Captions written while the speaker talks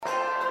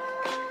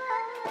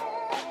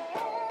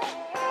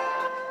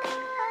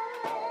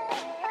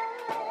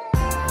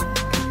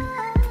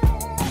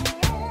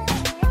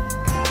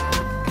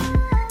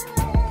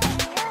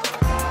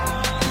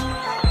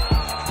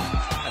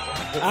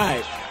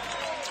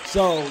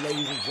So,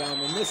 ladies and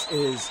gentlemen, this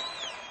is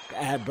the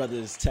Ad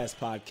Brothers Test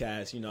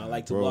Podcast. You know, I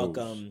like to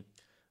welcome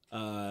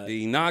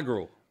the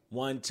inaugural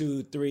 1,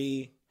 2,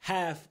 3.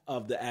 Half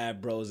of the Ad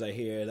Bros are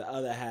here. The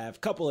other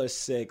half, couple are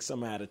sick,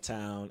 some are out of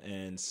town,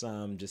 and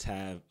some just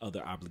have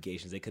other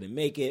obligations. They couldn't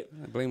make it.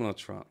 Blame it on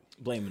Trump.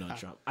 Blame it on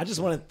Trump. I just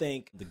want to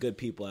thank the good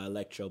people at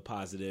Electro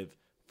Positive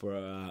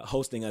for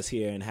hosting us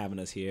here and having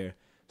us here.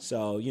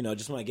 So, you know,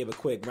 just want to give a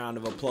quick round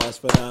of applause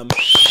for them.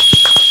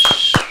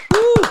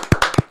 Woo!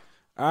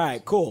 All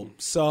right, cool.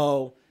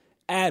 So,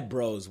 Ad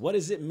Bros, what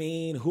does it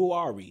mean? Who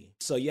are we?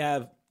 So you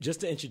have, just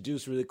to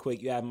introduce really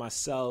quick, you have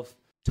myself,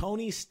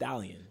 Tony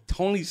Stallion.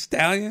 Tony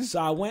Stallion? So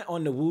I went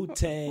on the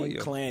Wu-Tang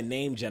Clan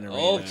name generator.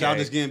 Okay.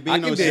 Childish Gambino I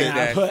can dig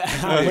that.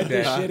 I put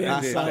this shit in.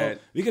 I did So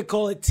that. we could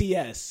call it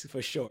TS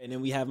for sure. And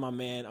then we have my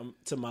man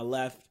to my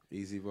left,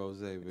 Easy Rose,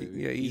 baby.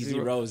 Yeah, Easy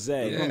Rose.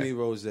 You call me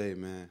Rose,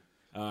 man.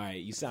 All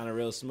right, you sounded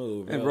real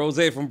smooth. And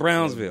Rose from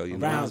Brownsville. You know?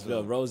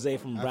 Brownsville. Rose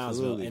from Brownsville.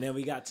 Absolutely. And then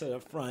we got to the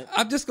front.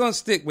 I'm just going to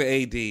stick with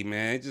AD,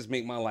 man. It just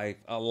make my life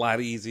a lot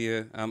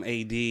easier. I'm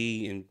AD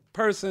in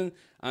person.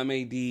 I'm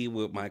AD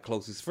with my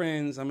closest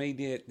friends. I'm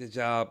AD at the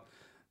job.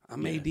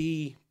 I'm AD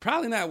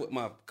probably not with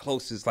my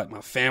closest, like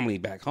my family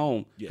back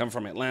home, coming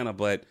from Atlanta.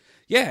 But,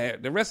 yeah,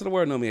 the rest of the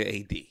world know me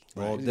as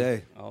AD. All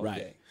day. All Right.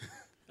 day.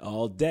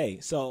 All day.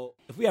 So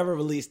if we ever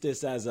release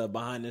this as a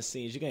behind the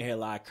scenes, you're going to hear a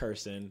lot of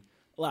cursing,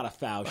 a lot of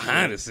foul shit.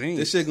 Behind the scenes.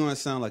 This shit gonna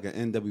sound like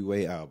an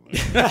NWA album.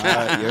 All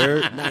right, you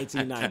heard?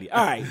 1990.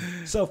 All right.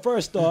 So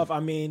first off, I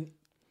mean,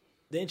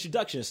 the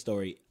introduction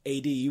story.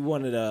 AD, you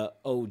one of the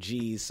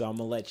OGs, so I'm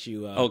going to let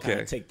you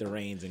kind of take the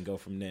reins and go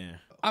from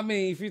there. I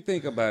mean, if you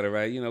think about it,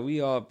 right, you know,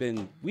 we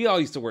all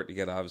used to work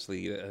together,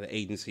 obviously, an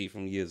agency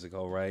from years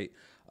ago, right?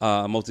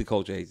 A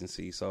multicultural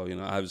agency. So, you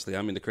know, obviously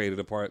I'm in the creative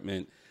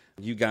department.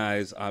 You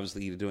guys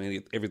obviously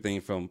doing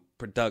everything from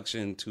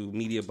production to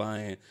media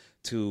buying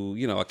to,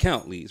 you know,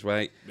 account leads,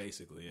 right?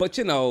 Basically. Yeah. But,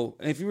 you know,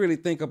 if you really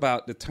think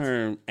about the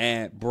term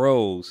ad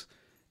bros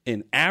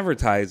in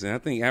advertising, I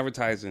think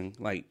advertising,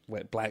 like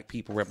what black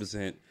people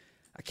represent,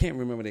 I can't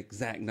remember the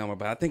exact number,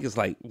 but I think it's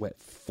like,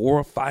 4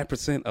 or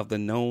 5% of the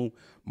known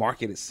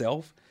market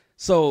itself.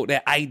 So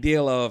that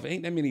ideal of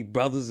ain't that many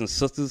brothers and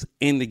sisters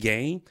in the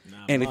game.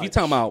 And if you're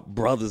talking about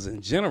brothers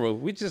in general,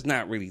 we're just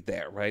not really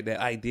there, right? That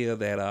idea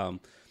that,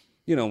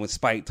 you know, when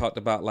Spike talked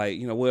about, like,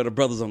 you know, we're the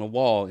brothers on the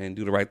wall and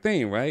do the right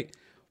thing, right?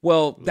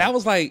 Well, that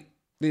was like,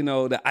 you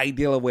know, the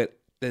ideal of what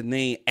the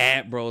name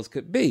Ad Bros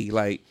could be.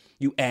 Like,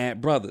 you add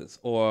brothers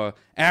or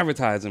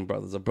advertising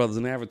brothers or brothers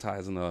in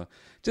advertising or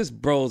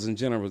just bros in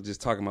general,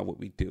 just talking about what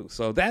we do.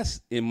 So that's,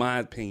 in my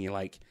opinion,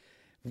 like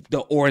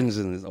the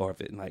origins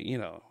of it. Like, you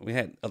know, we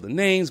had other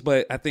names,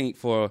 but I think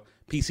for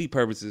PC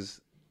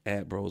purposes,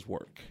 Ad Bros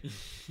work.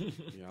 Yeah,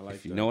 I like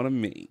If you know what I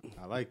mean.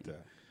 I like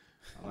that.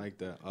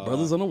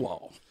 Brothers on the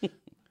wall.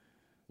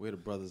 We're the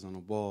brothers on the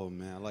wall,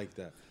 man. I like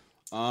that.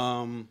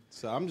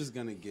 So I'm just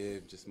gonna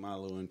give just my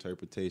little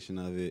interpretation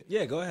of it.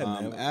 Yeah, go ahead,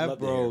 man. Ad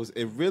Bros,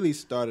 it really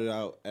started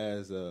out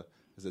as a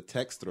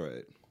text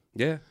thread.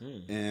 Yeah.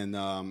 And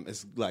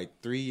it's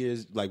like 3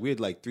 years, like we're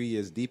like 3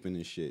 years deep in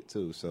this shit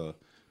too. So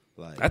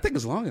like I think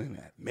it's longer than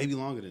that. maybe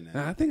longer than that.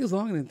 I think it's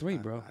longer than 3,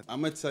 bro.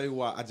 I'm gonna tell you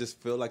why I just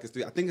feel like it's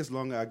 3. I think it's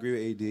longer. I agree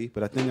with AD,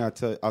 but I think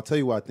I'll tell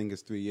you why I think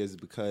it's 3 years is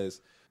because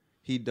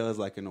he does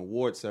like an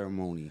award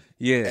ceremony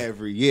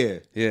every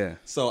year. Yeah.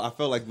 So I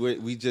felt like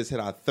we just hit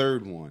our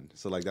 3rd one.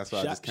 So like that's why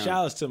I just Shout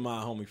outs to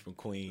my homie from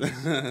Queens.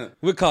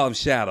 We'll call him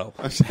Shadow.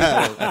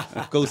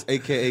 Ghost,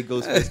 aka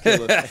Ghostface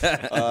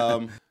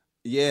Killer.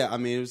 Yeah, I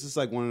mean it was just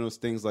like one of those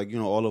things. Like, you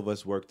know, all of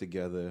us work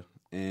together,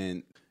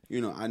 and you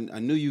know I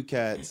knew you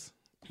cats,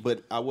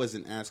 but I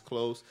wasn't as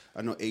close.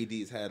 I know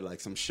AD's had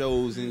like some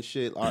shows and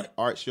shit,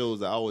 art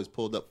shows. I always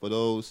pulled up for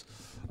those,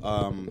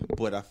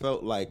 but I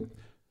felt like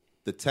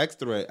the text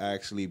thread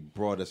actually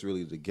brought us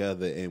really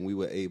together, and we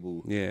were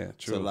able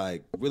to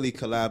like really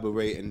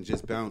collaborate and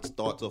just bounce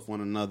thoughts off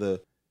one another.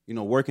 You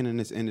know, working in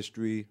this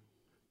industry,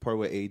 per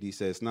what AD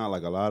said, it's not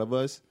like a lot of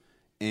us,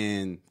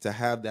 and to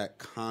have that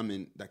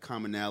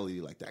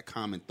commonality, like that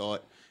common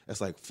thought, it's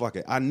like, fuck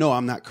it. I know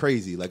I'm not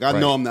crazy. Like I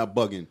know I'm not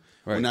bugging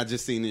when I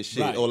just seen this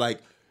shit. Right. Or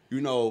like,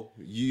 you know,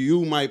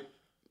 you might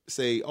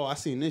say, oh, I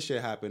seen this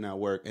shit happen at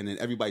work, and then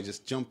everybody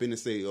just jump in and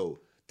say, oh,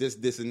 this,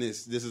 and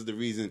this is the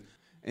reason.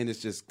 And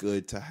it's just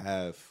good to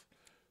have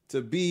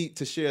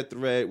to share a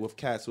thread with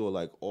cats who are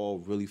like all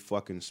really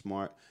fucking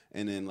smart.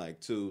 And then like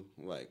too,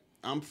 like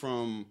I'm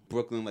from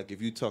Brooklyn. Like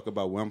if you talk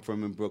about where I'm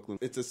from in Brooklyn,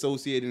 it's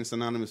associated and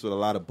synonymous with a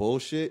lot of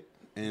bullshit.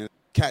 And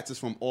cats is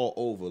from all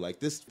over. Like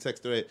this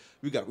text thread,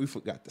 we got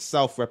the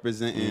South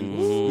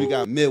representing, we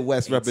got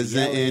Midwest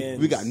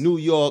representing, we got New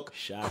York,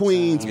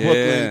 Queens,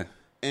 Brooklyn.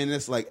 And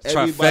it's like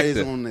everybody's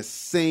on the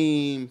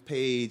same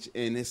page,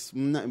 and it's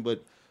nothing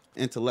but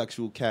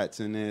intellectual cats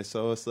in there.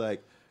 So it's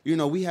like, you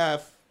know, we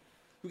got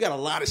a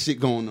lot of shit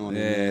going on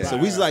in there. So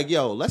we was like,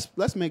 yo,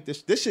 let's make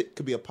this shit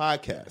could be a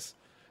podcast.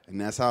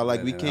 And that's how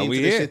like we came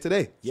to this shit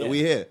today. So we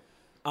here.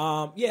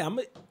 I'm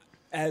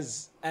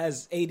as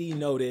AD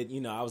noted,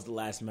 you know, I was the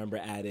last member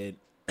added.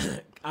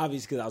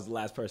 obviously because I was the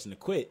last person to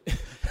quit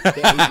the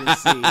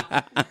agency,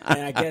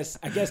 and I guess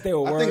they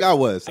were worried.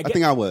 I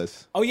think I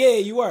was. Oh yeah,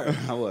 you were.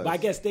 I was. But I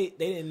guess they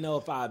didn't know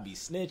if I'd be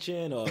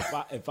snitching or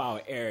if I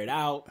would air it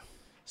out.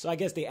 So I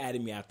guess they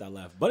added me after I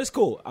left. But it's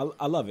cool.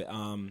 I love it.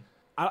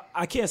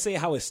 I can't say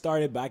how it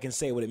started, but I can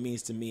say what it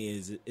means to me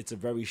is it's a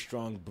very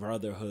strong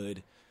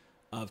brotherhood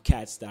of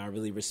cats that I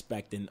really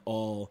respect in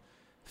all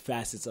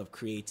facets of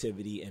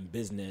creativity and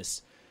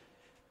business.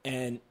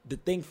 And the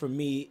thing for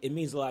me, it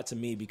means a lot to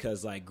me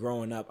because like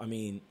growing up, I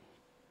mean,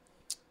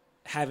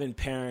 having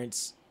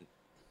parents,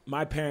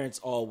 my parents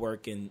all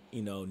work in,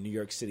 New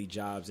York City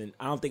jobs. And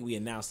I don't think we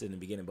announced it in the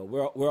beginning, but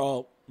we're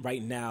all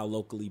right now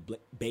locally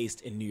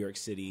based in New York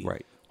City,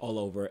 right, all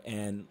over.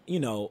 And,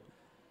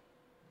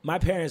 my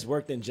parents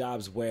worked in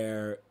jobs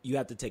where you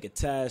have to take a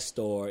test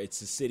or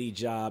it's a city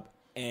job.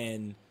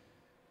 And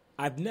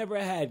I've never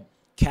had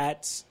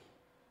cats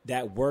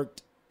that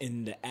worked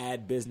in the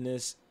ad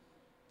business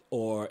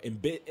or in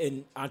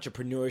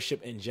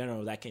entrepreneurship in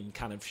general that can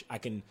I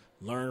can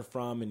learn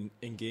from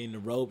and gain the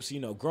ropes.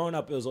 Growing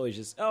up, it was always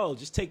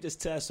just take this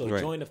test or right,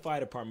 join the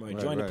fire department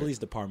or join the police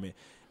department.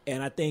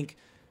 And I think,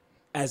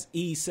 as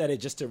E said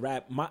it, just to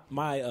wrap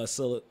my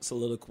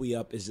soliloquy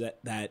up, is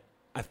that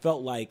I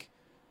felt like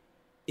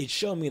it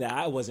showed me that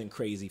I wasn't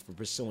crazy for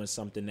pursuing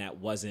something that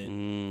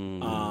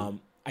wasn't,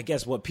 I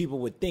guess, what people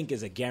would think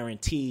is a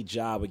guaranteed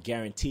job with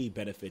guaranteed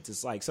benefits.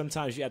 It's like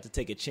sometimes you have to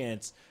take a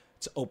chance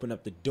to open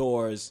up the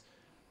doors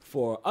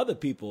for other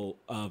people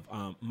of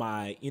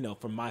my,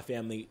 from my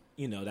family,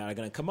 that are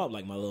going to come up,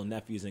 like my little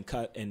nephews and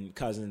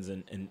cousins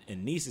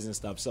and nieces and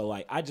stuff. So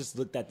like I just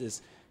looked at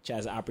this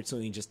as an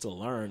opportunity just to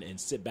learn and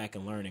sit back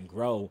and learn and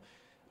grow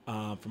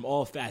from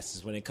all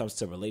facets when it comes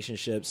to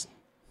relationships.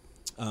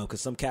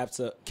 Because some cats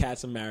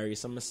are married,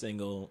 some are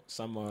single,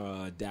 some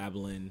are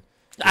dabbling,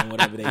 doing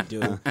whatever they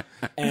do,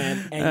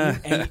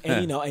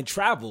 and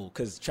travel,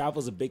 because travel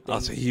is a big thing.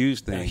 That's a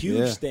huge thing. A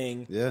huge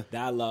thing that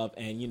I love,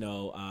 and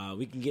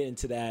we can get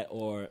into that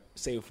or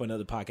save it for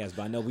another podcast.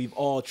 But I know we've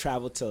all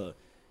traveled to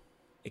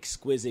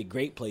exquisite,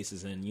 great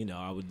places, and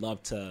I would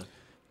love to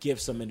give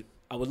some.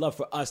 I would love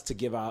for us to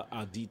give our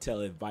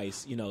detailed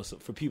advice, so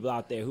for people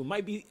out there who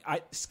might be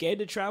scared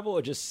to travel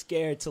or just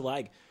scared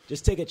to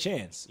just take a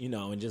chance,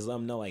 and just let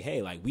them know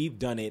hey, we've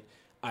done it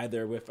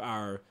either with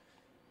our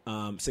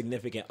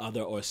significant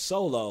other or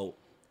solo,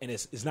 and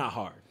it's not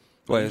hard.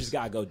 You just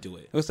gotta go do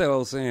it. What's that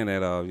old saying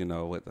that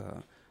with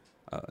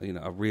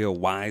a real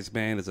wise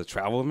man is a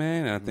travel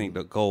man? And I think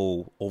the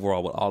goal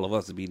overall with all of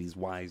us to be these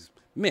wise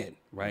men,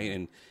 right?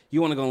 And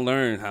you want to go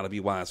learn how to be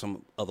wise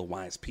from other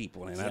wise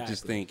people, and Exactly. I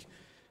just think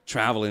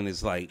traveling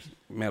is like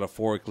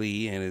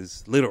metaphorically and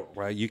is literal,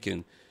 right? You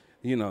can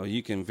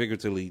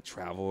figuratively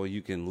travel,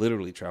 you can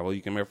literally travel,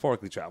 you can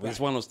metaphorically travel. Right. It's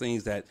one of those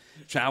things that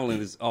traveling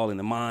is all in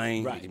the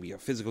mind. Right. It can be a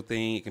physical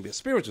thing, it can be a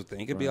spiritual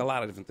thing, it can be a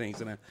lot of different things.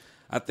 And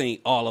I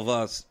think all of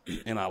us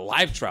in our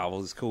life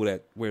travel is cool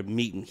that we're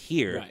meeting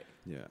here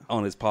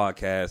on this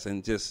podcast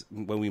and just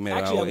when we met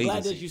our I'm agency.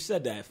 glad that you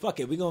said that.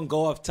 Fuck it, we're going to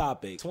go off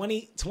topic.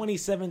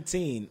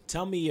 2017,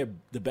 tell me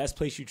the best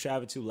place you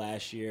traveled to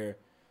last year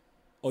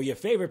or your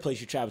favorite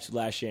place you traveled to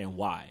last year and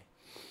why.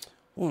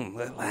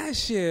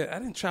 Last year, I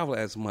didn't travel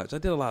as much. I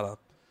did a lot of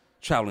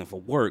traveling for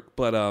work,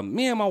 but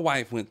me and my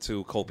wife went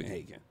to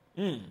Copenhagen.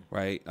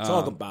 Right?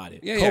 Talk about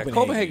it. Yeah,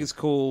 Copenhagen's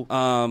cool.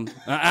 I'll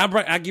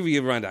give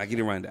you a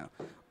rundown.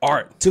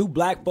 Art. 2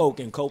 black folk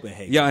in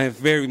Copenhagen. Yeah,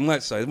 very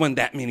much so. There wasn't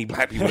that many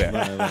black people there.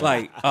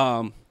 Like,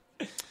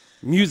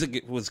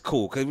 music was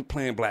cool because we were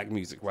playing black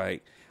music,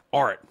 right?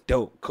 Art,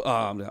 dope.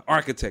 The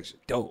architecture,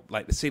 dope.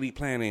 Like the city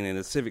planning and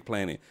the civic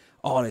planning.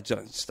 All that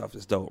stuff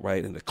is dope,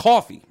 right? And the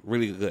coffee,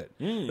 really good.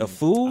 The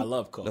food, I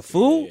love coffee. The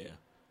food,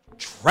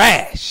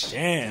 trash.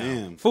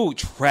 Damn. Food,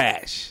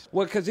 trash.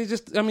 Well, because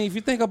if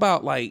you think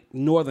about like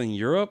Northern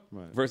Europe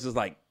versus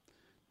like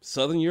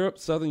Southern Europe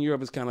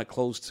is kind of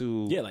close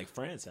to. Yeah, like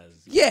France has.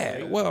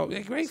 Yeah, well,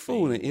 great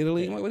food in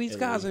Italy. Well, these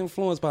guys are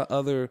influenced by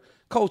other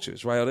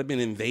cultures, right? Or they've been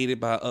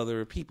invaded by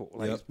other people.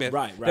 Like,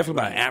 definitely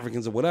by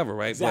Africans or whatever,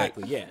 right?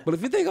 Exactly, But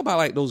if you think about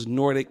like those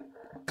Nordic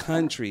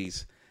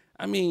countries,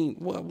 I mean,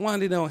 one,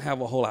 they don't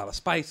have a whole lot of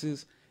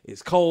spices.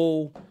 It's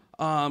cold.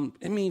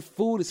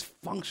 Food is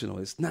functional.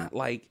 It's not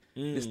like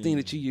this thing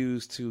that you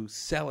use to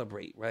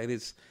celebrate, right?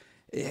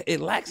 It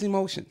lacks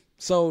emotion.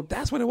 So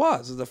that's what it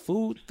was. It was the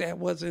food that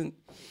wasn't.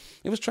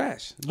 It was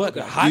trash. But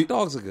the hot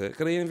dogs are good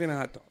because they invented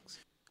hot dogs.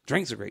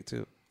 Drinks are great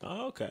too.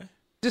 Oh, okay.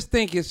 Just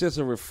think it's just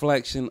a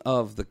reflection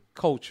of the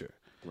culture,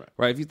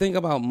 right? If you think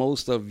about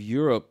most of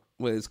Europe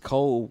where it's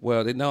cold,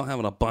 well, they don't have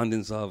an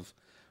abundance of,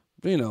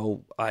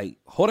 like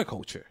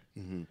horticulture.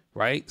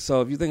 Right?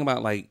 So if you think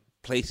about like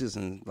places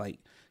in like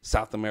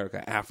South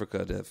America,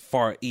 Africa, the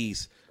Far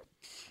East,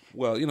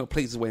 well,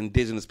 places where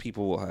indigenous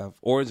people will have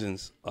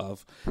origins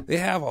of, they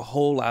have a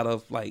whole lot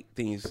of like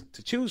things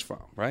to choose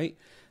from, right?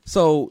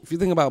 So if you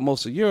think about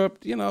most of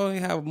Europe, they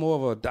have more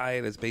of a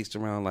diet that's based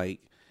around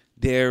like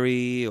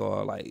dairy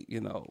or like,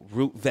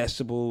 root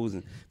vegetables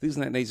and things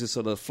of that nature.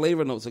 So the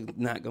flavor notes are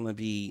not going to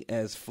be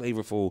as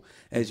flavorful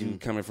as you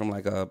coming from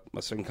like a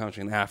certain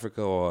country in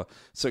Africa or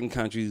certain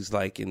countries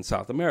like in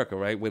South America,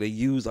 right? Where they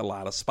use a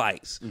lot of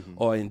spice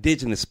or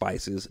indigenous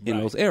spices in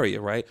those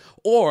areas, right?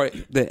 Or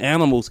the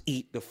animals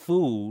eat the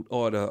food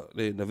or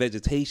the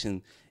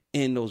vegetation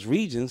in those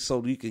regions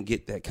so you can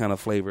get that kind of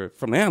flavor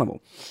from the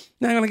animal.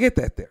 Not going to get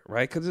that there,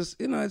 right? Because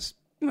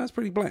it's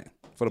pretty bland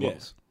for the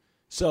most.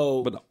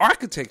 So, but the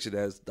architecture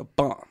there's the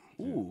bomb.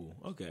 Ooh,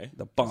 okay.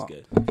 The bomb. That's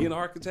good. If you're in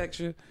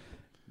architecture,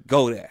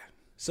 go there.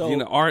 So, if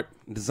you're in art,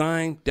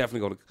 design,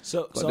 definitely go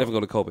to definitely go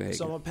to Copenhagen.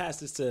 So I'm gonna pass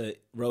this to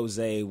Rose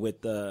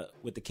with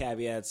the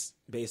caveats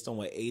based on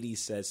what 80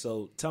 said.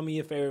 So tell me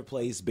your favorite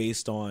place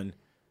based on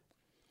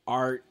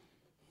art,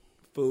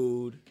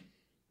 food,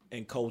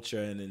 and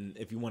culture, and then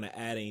if you want to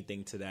add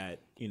anything to that,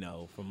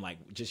 from like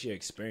just your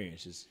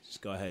experience,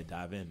 just go ahead,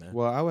 dive in, man.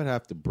 Well, I would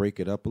have to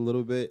break it up a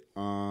little bit.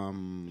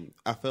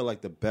 I felt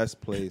like the best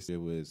place it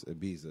was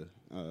Ibiza,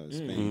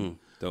 Spain.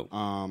 Dope.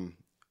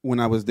 When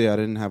I was there, I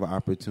didn't have an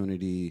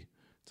opportunity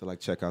to like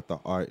check out the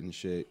art and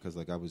shit because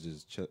like I was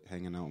just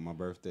hanging out on my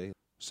birthday.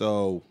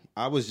 So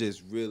I was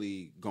just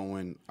really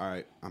going, all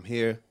right, I'm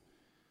here.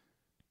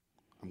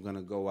 I'm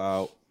gonna go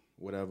out,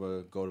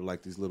 whatever, go to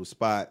like these little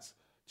spots.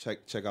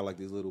 Check out like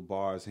these little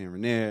bars here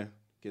and there,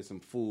 get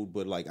some food,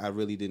 but like I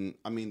really didn't.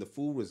 I mean, the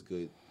food was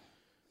good,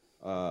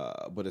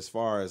 but as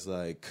far as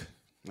like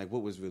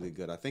what was really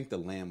good, I think the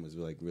lamb was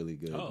like really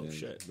good. Oh and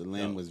shit, the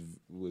lamb was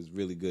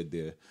really good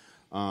there,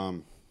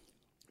 and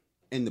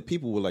the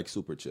people were like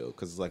super chill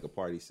because it's like a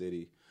party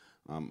city.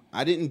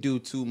 I didn't do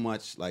too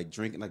much like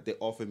drinking. Like they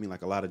offered me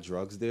like a lot of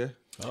drugs there.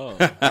 Oh,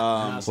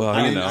 well,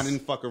 I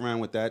didn't fuck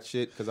around with that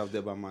shit because I was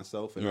there by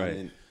myself, and I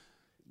didn't.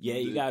 Yeah,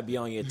 you gotta be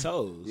on your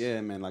toes. Yeah,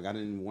 man. Like I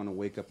didn't want to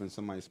wake up in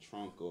somebody's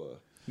trunk or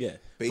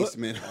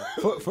basement.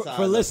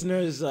 For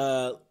listeners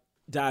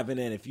diving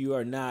in, if you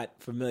are not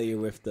familiar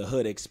with the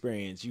hood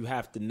experience, you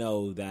have to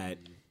know that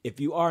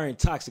if you are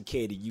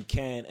intoxicated, you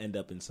can end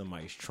up in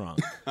somebody's trunk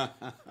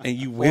and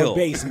you will or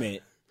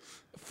basement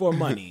for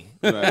money,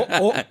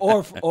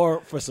 or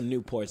for some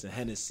Newports and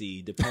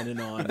Hennessy,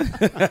 depending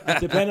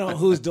on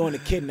who's doing the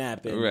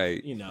kidnapping.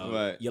 Right.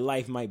 Your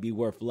life might be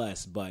worth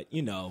less, but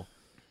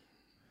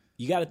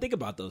you got to think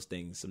about those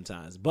things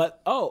sometimes.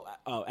 But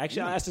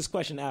actually, I'll ask this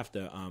question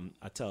after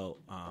I tell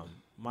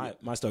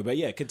my story. But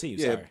yeah, continue.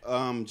 Yeah,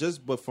 Sorry.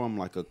 But from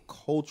like a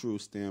cultural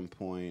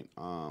standpoint,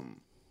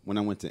 when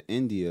I went to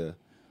India,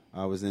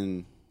 I was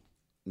in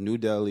New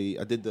Delhi.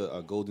 I did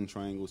the Golden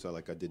Triangle, so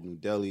I did New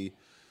Delhi,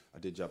 I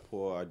did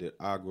Jaipur, I did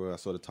Agra, I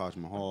saw the Taj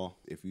Mahal.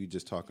 If you're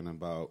just talking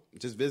about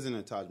just visiting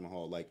the Taj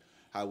Mahal, like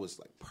how it was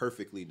like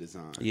perfectly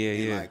designed.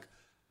 Yeah. Like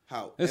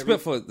how it's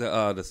built for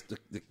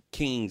the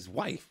king's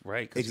wife,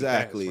 right?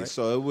 Exactly. Passed,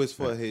 right? So it was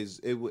for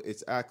his.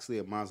 It's actually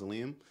a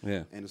mausoleum.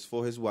 Yeah. And it's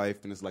for his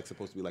wife, and it's like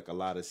supposed to be like a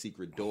lot of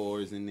secret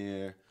doors in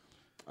there,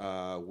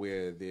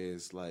 where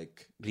there's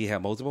like. Did he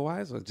have multiple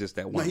wives or just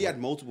that one? No, he had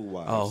multiple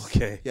wives. Oh,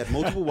 okay. He had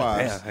multiple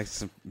wives. Yeah, like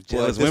some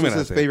jealous this women.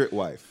 was his favorite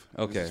wife.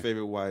 Okay. His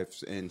favorite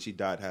wife, and she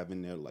died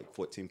having their like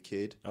 14th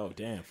kid. Oh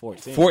damn,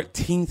 14.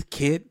 14th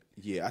kid.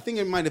 Yeah, I think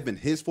it might have been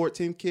his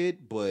 14th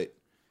kid, but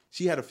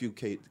she had a few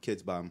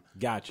kids by him.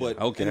 Gotcha. But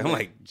Okay, anyway, I'm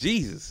like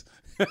Jesus.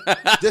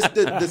 Just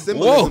the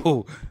symbolism.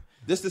 Whoa.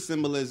 Just the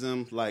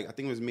symbolism. Like I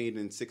think it was made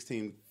in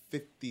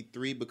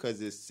 1653 because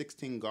there's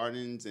 16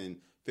 gardens and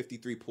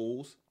 53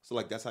 pools. So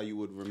like that's how you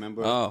would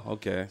remember. Oh,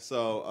 okay.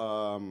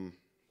 So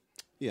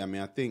yeah, I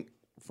mean I think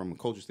from a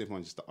cultural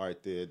standpoint, just the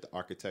art there, the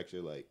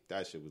architecture, like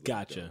that shit was.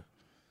 Gotcha.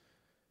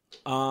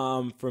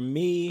 For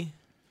me,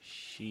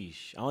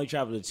 sheesh, I only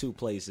traveled to 2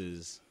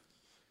 places.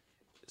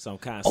 So I'm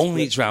kind of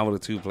only travel to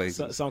 2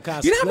 places. So I'm kind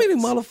of. You know how many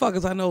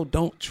motherfuckers I know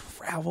don't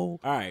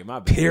travel? All right, my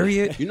bad.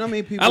 Period. You know how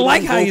many people? I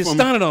like how you from,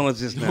 stunted on us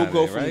just now. Don't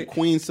go from right?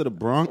 Queens to the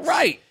Bronx.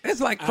 Right. It's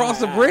like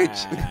cross the bridge.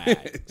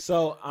 Alright.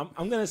 So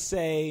I'm gonna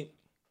say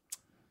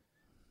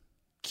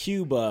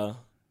Cuba.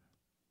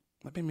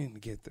 I've been meaning to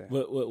get that.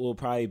 Will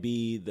probably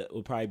be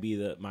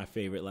my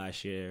favorite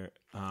last year,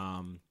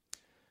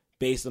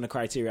 based on the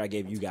criteria I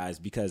gave you guys.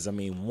 Because I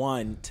mean,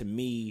 one, to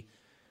me,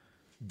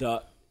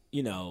 the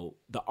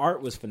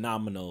art was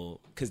phenomenal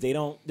because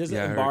there's an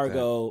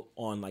embargo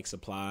on like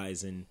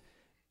supplies and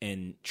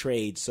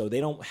trade, so they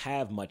don't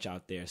have much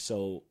out there.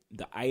 So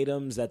the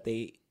items that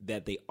they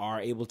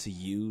are able to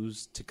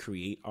use to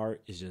create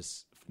art is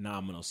just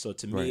phenomenal. So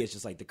to me, it's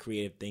just like the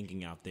creative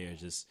thinking out there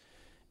is just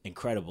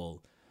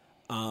incredible.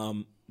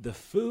 The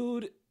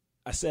food,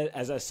 as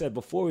I said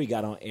before we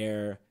got on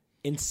air,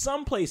 in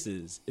some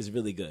places is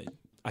really good.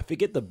 I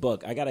forget the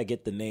book. I gotta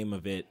get the name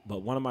of it.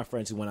 But one of my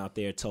friends who went out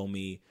there told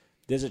me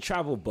there's a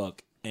travel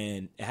book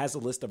and it has a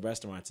list of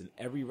restaurants, and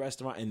every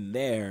restaurant in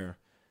there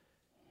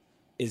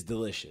is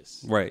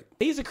delicious. Right.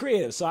 He's a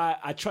creative, so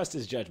I trust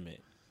his judgment.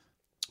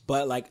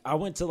 But like I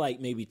went to like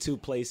maybe 2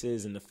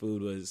 places and the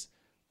food was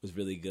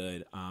really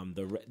good.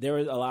 There were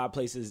a lot of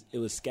places it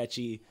was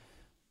sketchy,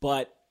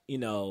 but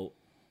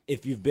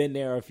if you've been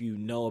there or if you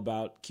know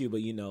about Cuba,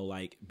 you know,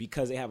 like,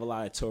 because they have a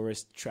lot of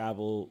tourist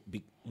travel,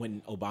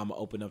 when Obama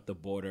opened up the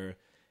border,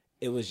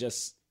 it was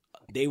just,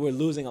 they were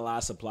losing a lot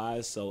of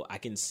supplies. So I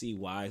can see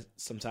why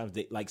sometimes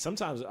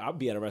sometimes I'll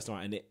be at a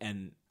restaurant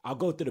and I'll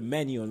go through the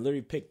menu and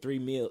literally pick three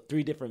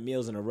different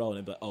meals in a row, and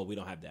they'll be like, "Oh, we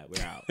don't have that.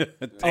 We're out.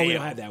 Oh, we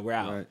don't have that. We're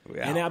out." Right.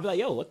 And then I'll be like,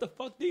 "Yo, what the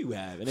fuck do you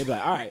have?" And they'll be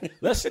like, "All right,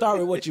 let's start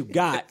with what you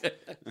got,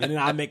 and then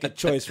I'll make a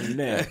choice from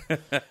there."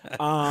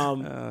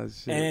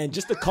 And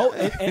just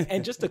the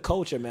and just the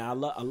culture, man. I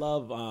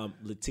love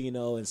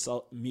Latino and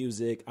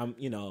music.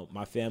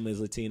 My family is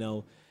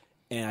Latino,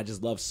 and I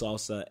just love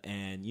salsa,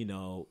 and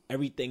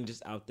everything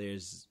just out there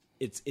is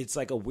it's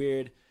like a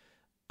weird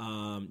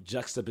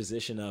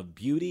juxtaposition of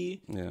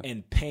beauty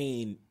and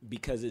pain,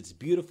 because it's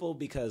beautiful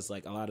because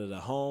like a lot of the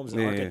homes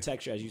and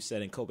architecture, as you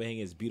said, in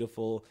Copenhagen is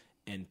beautiful,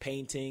 and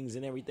paintings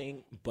and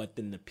everything, but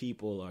then the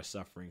people are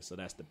suffering, so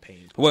that's the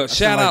pain part. Well,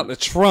 shout out to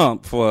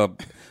Trump for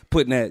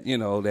putting that,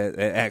 that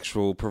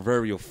actual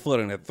proverbial foot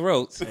in their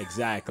throats.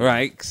 Exactly.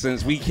 Right?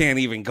 Since we can't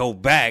even go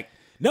back.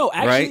 No,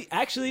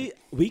 actually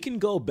we can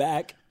go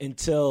back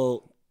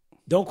until,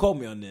 don't quote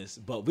me on this,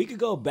 but we could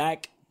go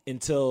back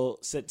until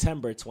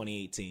September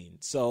 2018.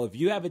 So if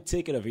you have a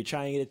ticket, or if you're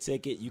trying to get a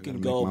ticket, you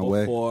can go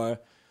before.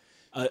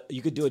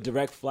 You could do a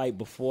direct flight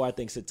before, I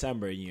think,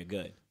 September, and you're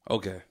good.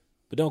 Okay.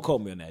 But don't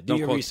quote me on that. Do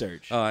your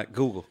research. All right,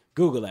 Google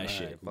that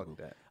shit. Right, fuck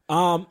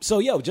that.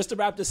 So just to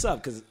wrap this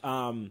up, because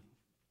well,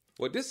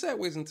 this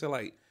segues into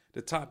like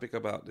the topic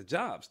about the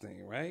jobs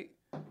thing, right?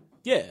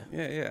 Yeah.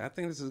 I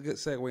think this is a good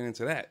segue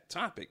into that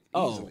topic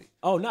easily.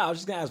 Oh no, I was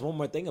just gonna ask one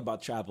more thing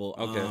about travel.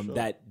 Okay,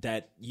 sure.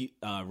 That you,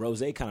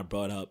 Rose kind of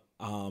brought up.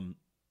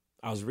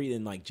 I was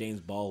reading like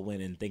James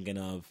Baldwin and thinking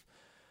of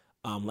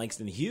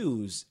Langston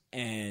Hughes,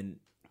 and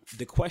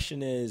the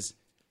question is,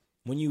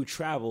 when you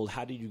traveled,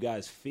 how did you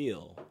guys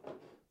feel?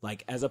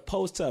 Like, as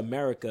opposed to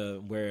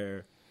America,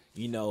 where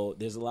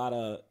there's a lot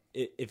of,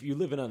 if you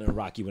live in under a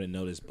rock, you wouldn't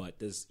know this, but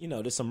there's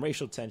some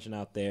racial tension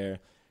out there.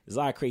 There's a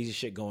lot of crazy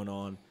shit going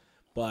on.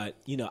 But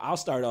I'll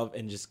start off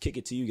and just kick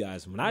it to you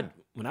guys. When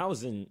I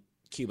was in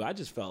Cuba, I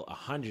just felt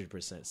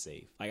 100%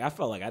 safe. Like, I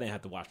felt like I didn't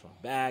have to watch my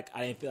back.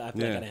 I feel like I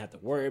didn't have to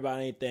worry about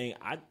anything.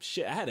 I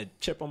had a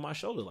chip on my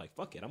shoulder. Like,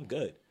 fuck it, I'm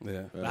good.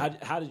 Yeah.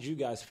 But how did you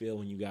guys feel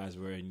when you guys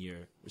were in your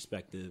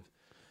respective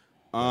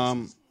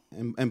places?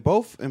 In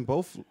both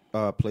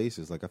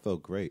places, like, I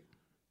felt great.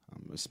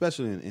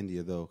 Especially in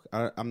India, though.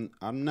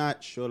 I'm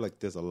not sure, like,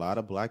 there's a lot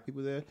of black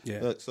people there.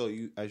 Yeah. So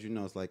as you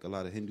know, it's like a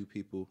lot of Hindu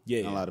people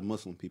and a lot of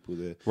Muslim people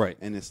there. Right.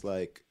 And it's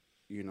like,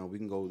 we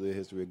can go over the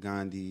history of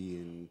Gandhi,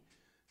 and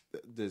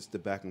there's the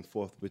back and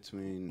forth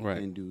between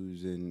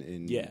Hindus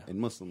and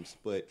Muslims.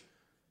 But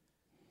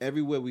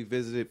everywhere we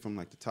visited, from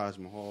like the Taj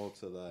Mahal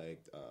to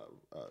like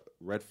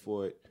Red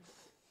Fort,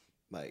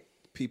 like,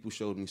 people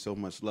showed me so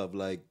much love.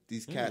 Like,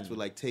 these cats were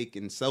like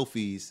taking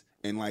selfies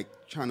and like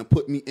trying to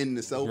put me in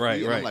the selfie.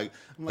 Right. I'm like,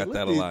 got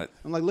that a lot.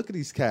 I'm like, look at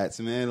these cats,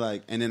 man.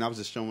 Like, and then I was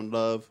just showing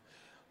love.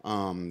 A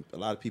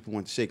lot of people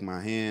wanted to shake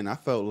my hand. I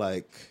felt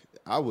like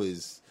I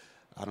was,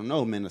 I don't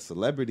know, man, a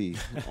celebrity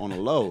on a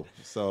low.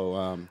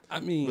 So, I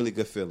mean, really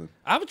good feeling.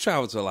 I've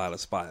traveled to a lot of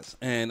spots,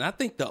 and I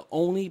think the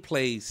only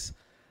place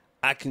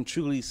I can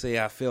truly say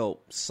I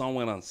felt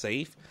somewhat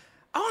unsafe,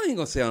 I don't even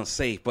gonna say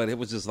unsafe, but it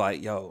was just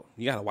like, yo,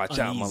 you gotta watch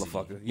out,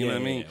 motherfucker. You know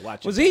what I mean?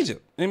 It was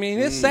Egypt. I mean,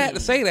 it's sad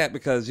to say that,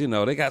 because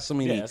they got so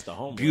many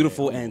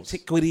beautiful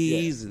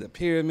antiquities, the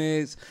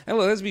pyramids. And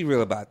look, let's be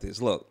real about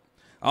this. Look,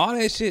 all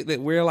that shit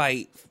that we're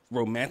like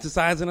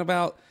romanticizing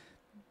about,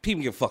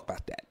 people give a fuck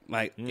about that.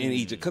 Like in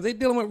Egypt, because they're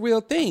dealing with real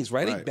things,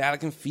 right? They barely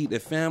can feed their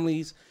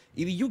families.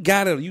 Either you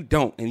got it or you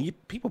don't,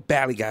 and people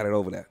barely got it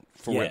over there.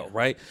 For real,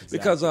 right? Exactly.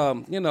 Because,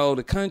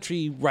 the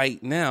country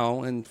right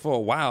now, and for a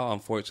while,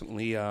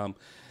 unfortunately,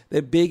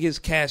 their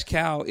biggest cash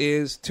cow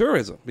is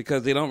tourism,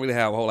 because they don't really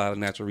have a whole lot of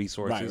natural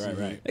resources.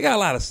 Right. They got a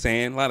lot of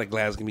sand, a lot of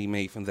glass can be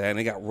made from that, and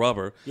they got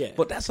rubber. Yeah.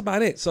 But that's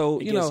about it. So,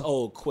 it gets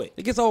old quick.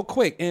 It gets old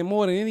quick. And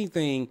more than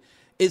anything,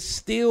 it's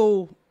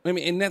still,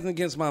 and nothing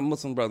against my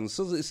Muslim brothers and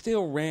sisters, it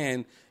still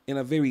ran in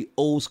a very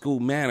old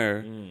school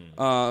manner.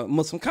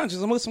 Muslim country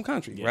is a Muslim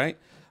country, right?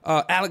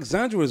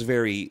 Alexandria was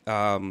very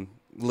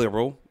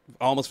liberal.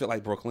 Almost felt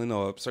like Brooklyn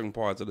or certain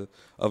parts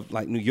of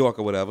like New York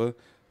or whatever.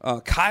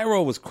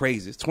 Cairo was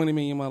crazy. It's 20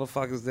 million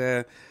motherfuckers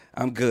there.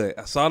 I'm good.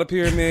 I saw the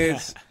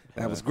pyramids.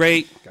 That was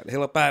great. Got the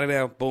hell up out of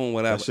there. Boom,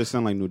 whatever. That shit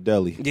sound like New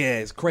Delhi. Yeah,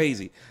 it's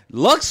crazy.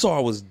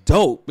 Luxor was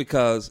dope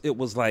because it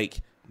was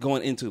like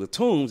going into the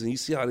tombs and you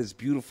see all this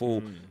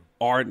beautiful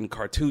art and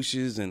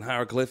cartouches and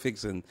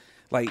hieroglyphics, and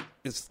like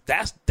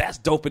that's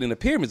doper than the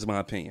pyramids in my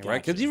opinion,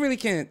 right? Because you really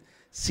can't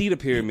see the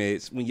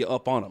pyramids when you're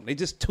up on them. They're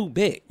just too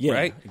big,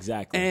 right?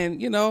 Exactly.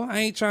 And, I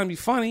ain't trying to be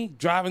funny.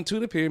 Driving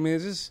to the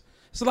pyramids,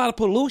 it's a lot of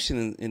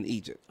pollution in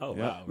Egypt. Oh,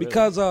 wow. Really?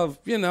 Because of,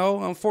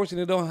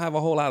 unfortunately, they don't have a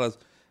whole lot of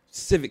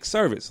civic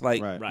service.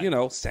 Like,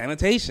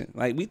 sanitation.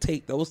 Like, we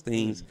take those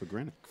things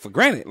for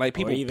granted. Like,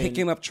 people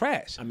picking up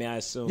trash. I mean, I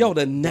assume. Not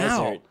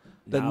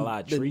a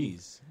lot of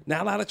trees.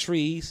 Not a lot of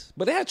trees.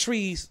 But they have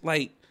trees,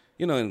 like,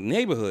 in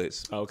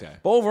neighborhoods. Okay.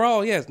 But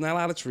overall, it's not a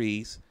lot of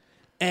trees.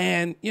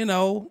 And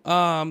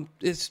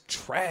it's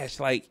trash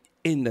like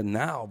in the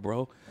now,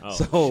 bro. Oh,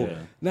 so shit.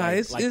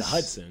 it's the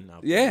Hudson.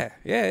 out yeah,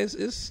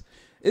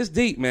 it's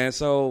deep, man.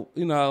 So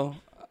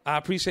I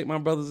appreciate my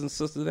brothers and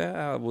sisters there.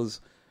 I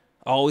was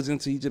always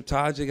into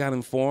Egyptology. Got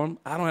informed.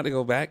 I don't have to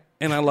go back,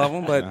 and I love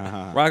them. But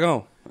rock on.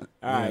 All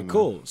right,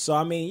 cool. So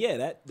I mean,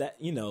 yeah, that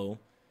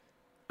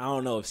I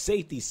don't know if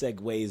safety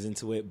segues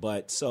into it,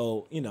 but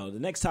so the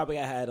next topic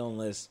I had on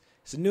the list.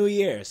 It's a new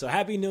year, so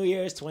happy New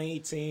Year! It's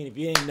 2018. If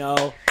you didn't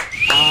know,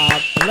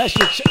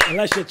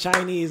 unless you're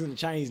Chinese and the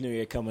Chinese New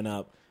Year coming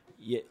up,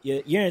 you're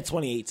in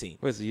 2018.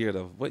 What's the year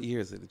though? What year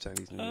is it? The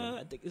Chinese New Year?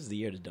 I think this is the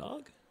year of the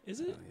dog. Is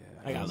it?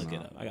 yeah, I gotta look it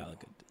up. I gotta look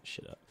this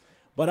shit up.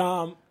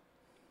 But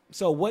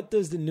so what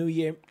does the new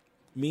year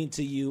mean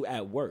to you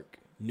at work?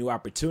 New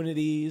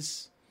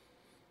opportunities.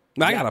 I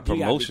got a You gotta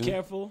promotion. be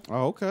careful.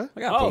 Oh, okay. I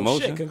got a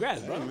promotion. Shit!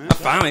 Congrats, bro. man. I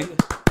finally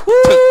took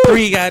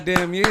 3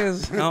 goddamn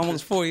years,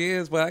 almost 4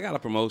 years, but I got a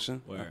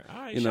promotion. Word. All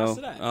right, shouts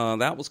to that.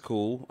 That was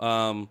cool.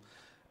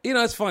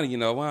 It's funny.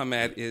 Where I'm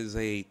at is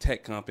a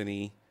tech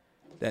company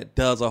that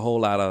does a whole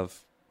lot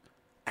of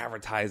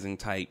advertising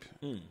type.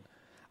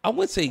 I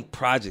would say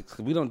projects.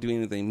 'Cause we don't do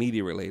anything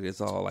media related.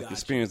 It's all like Gotcha.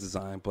 experience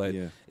design, but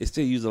Yeah. it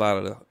still uses a lot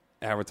of the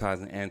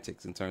advertising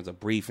antics in terms of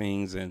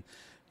briefings and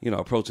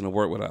approaching the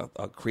work with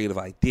a creative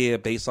idea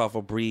based off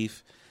a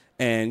brief.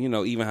 And,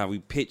 even how we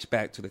pitch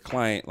back to the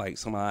client, like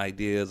some of the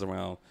ideas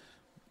around,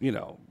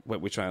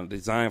 what we're trying to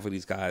design for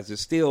these guys.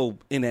 It's still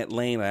in that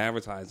lane of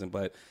advertising,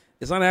 but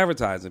it's not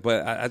advertising.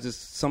 But I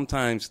just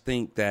sometimes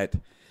think that,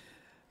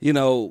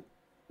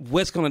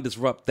 what's going to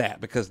disrupt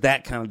that? Because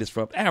that kind of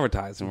disrupt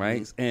advertising,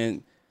 right?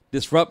 And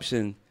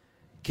disruption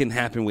can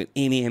happen with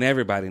any and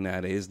everybody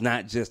nowadays. It's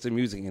not just the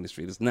music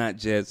industry. It's not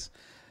just,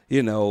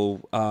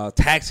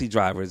 taxi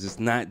drivers. It's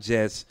not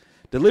just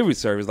delivery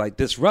service. Like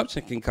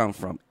disruption can come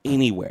from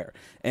anywhere.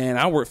 And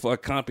I work for a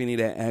company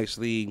that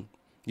actually,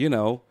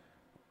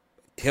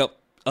 help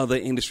other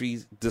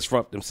industries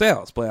disrupt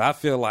themselves. But I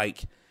feel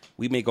like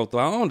we may go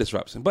through our own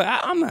disruption. But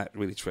I'm not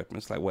really tripping.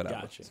 It's like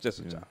whatever. Gotcha. It's just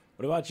a job.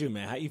 What about you,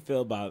 man? How you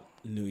feel about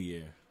New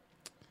Year?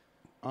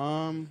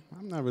 I'm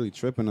not really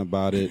tripping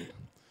about it.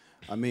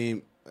 I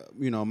mean,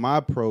 my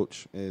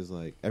approach is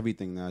like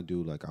everything that I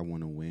do, like I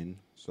want to win.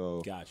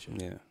 So Gotcha.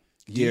 Yeah.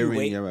 year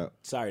in, year out.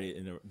 Sorry to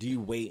interrupt. Do you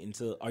wait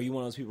until? Are you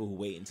one of those people who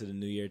wait until the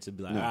new year to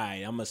be like, all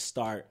right, I'm gonna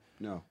start?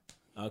 No.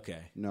 Okay.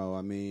 No,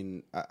 I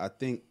mean, I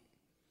think,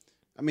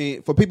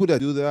 for people that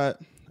do that,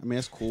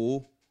 it's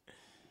cool,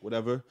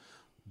 whatever.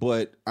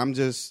 But I'm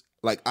just,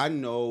 like, I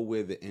know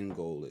where the end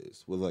goal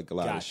is with, like, a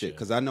lot of shit.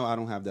 Because I know I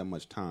don't have that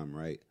much time,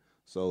 right?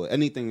 So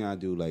anything I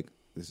do, like,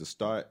 there's a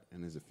start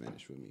and there's a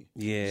finish for me.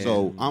 Yeah.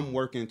 So I'm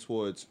working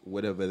towards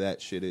whatever that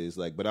shit is.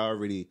 Like, but I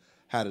already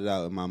had it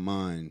out in my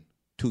mind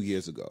 2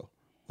 years ago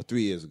or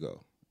 3 years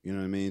ago. You know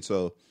what I mean?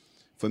 So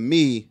for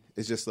me,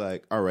 it's just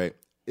like, all right,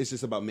 it's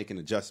just about making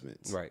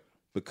adjustments. Right.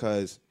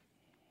 Because,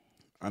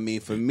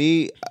 for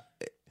me,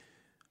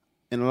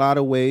 in a lot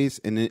of ways,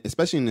 and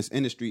especially in this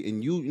industry,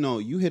 and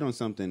you hit on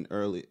something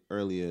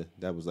earlier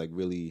that was like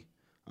really,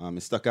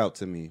 it stuck out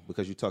to me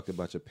because you talked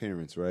about your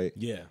parents, right?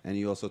 Yeah. And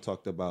you also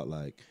talked about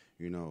like,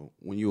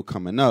 when you were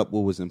coming up,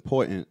 what was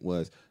important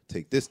was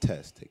take this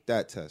test, take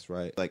that test,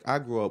 right? Like I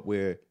grew up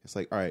where it's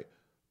like, all right,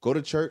 go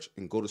to church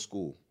and go to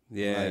school.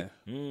 Yeah.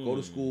 Like, go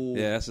to school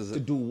to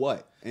do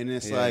what? And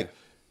it's like,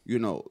 you're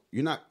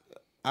not,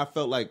 I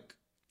felt like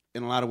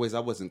in a lot of ways I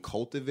wasn't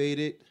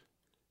cultivated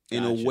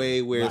in a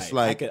way where it's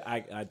like,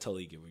 I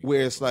totally get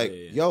where it's like,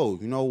 yo,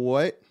 you know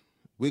what?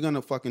 We're going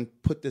to fucking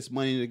put this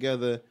money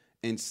together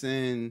and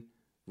send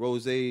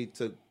Rose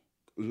to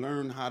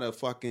learn how to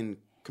fucking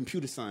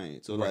computer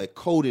science or like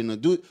coding or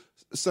do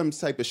some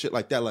type of shit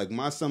like that. Like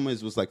my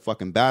summers was like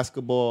fucking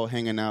basketball,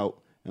 hanging out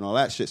and all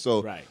that shit.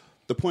 So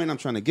the point I'm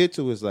trying to get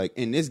to is like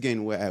in this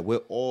game we're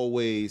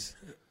always,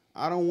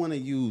 I don't want to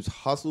use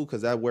hustle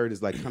because that word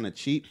is like kind of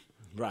cheap.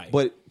 Right.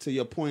 But to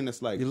your point,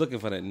 it's like You're looking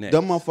for that next.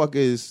 dumb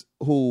motherfuckers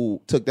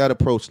who took that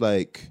approach,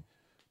 like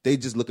they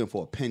just looking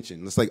for a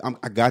pension. It's like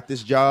I got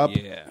this job.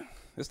 Yeah.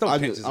 There's no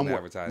pensions in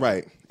advertising.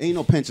 Right. Ain't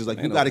no pensions. Like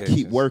you got to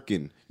keep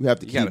working. You have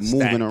to keep gotta moving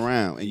stack.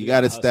 around, and you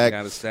got to stack.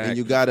 And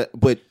you got to.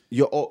 But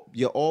you're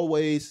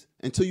always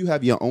until you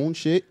have your own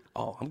shit.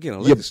 Oh, I'm getting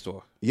a liquor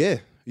store. Yeah.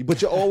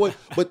 But you're always.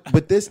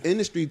 but this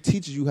industry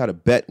teaches you how to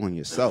bet on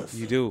yourself.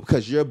 You do.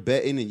 Because you're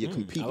betting and you're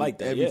competing like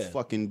that, every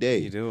fucking day.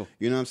 You do.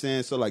 You know what I'm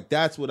saying? So like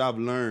that's what I've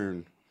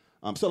learned.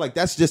 So like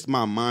that's just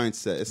my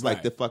mindset. It's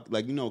like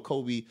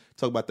Kobe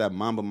talk about that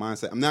Mamba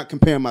mindset. I'm not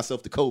comparing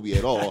myself to Kobe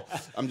at all.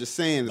 I'm just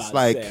saying it's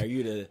like are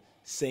you the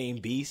same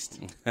beast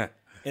but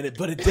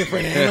a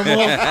different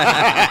animal?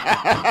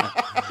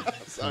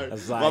 Sorry.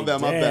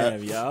 Like, my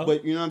bad. Yo.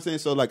 But you know what I'm saying?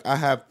 So like I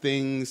have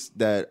things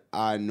that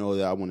I know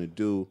that I want to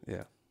do.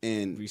 Yeah.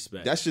 And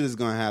Respect. that shit is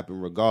gonna happen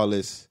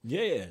regardless.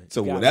 Yeah. To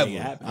You gotta whatever. make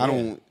it happen, I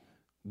don't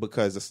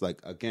because it's like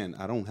again,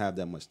 I don't have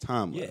that much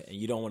time Yeah, left. and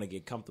you don't want to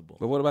get comfortable.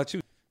 But what about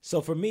you? So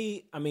for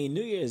me,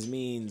 New Year's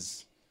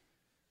means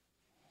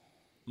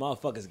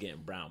motherfuckers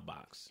getting brown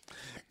box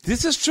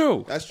This is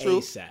true. That's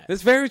true. ASAP.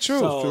 It's very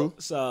true.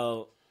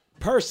 So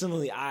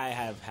personally, I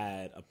have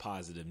had a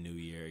positive New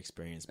Year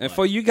experience. And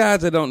for you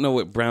guys that don't know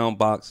what brown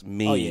box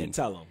means, oh yeah,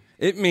 tell them.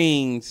 It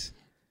means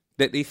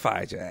that they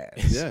fired your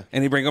ass. Yeah.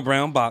 And they bring a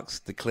brown box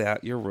to clear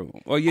out your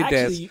room or your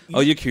Actually, desk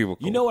or your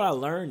cubicle. You know what I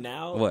learned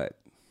now? What?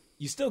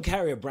 You still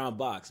carry a brown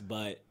box,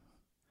 but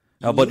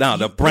But now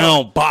the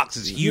brown box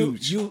is you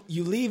huge.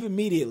 you leave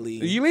immediately.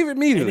 You leave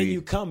immediately. And then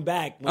you come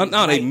back. Oh,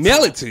 no, they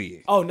mail it to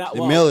you. Oh, not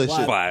They mail it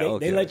shit.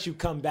 They let you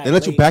come back. They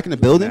let you back in the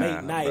building?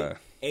 Late Nah, night.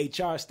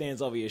 HR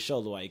stands over your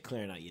shoulder while you're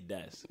clearing out your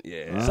desk.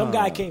 Yeah. Some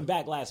guy came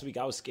back last week.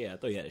 I was scared. I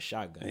thought he had a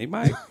shotgun. He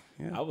might.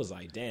 Yeah. I was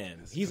like, damn,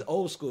 he's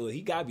old school.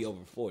 He got to be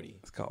over 40.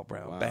 It's called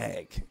brown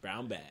bag.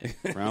 Brown bag.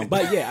 Brown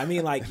But yeah, I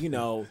mean, like, you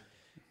know,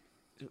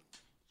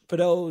 for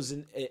those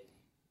in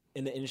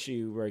the industry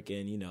you work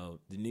in, you know,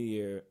 the new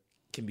year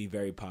can be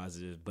very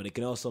positive, but it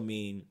can also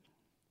mean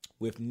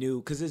with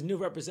because there's new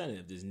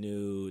representative, there's a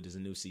new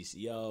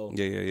CCO,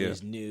 Yeah.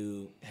 there's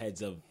new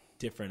heads of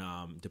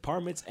different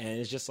departments, and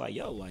it's just like,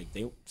 yo, like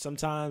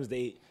sometimes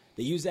they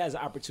use that as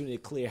an opportunity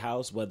to clear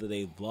house, whether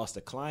they've lost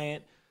a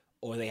client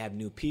or they have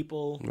new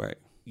people. Right.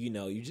 You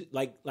know, you just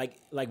like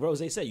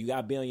Rose said, you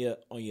gotta be on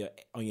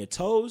your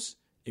toes,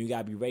 and you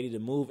gotta be ready to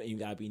move, and you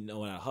gotta be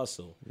knowing how to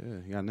hustle. Yeah,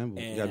 you got nimble.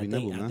 And You gotta be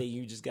nimble, man. I think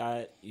you just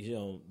got, you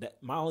know,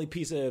 my only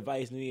piece of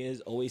advice, New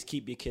Year's, always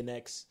keep your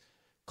connects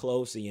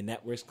close and your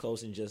networks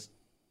close, and just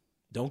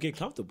don't get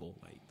comfortable.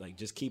 Like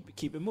just keep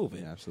it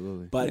moving. Yeah,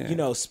 absolutely. But you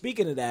know,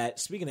 speaking of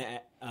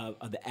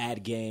the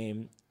ad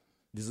game,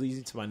 this leads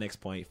me to my next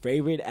point.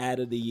 Favorite ad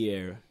of the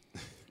year,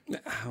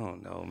 I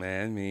don't know,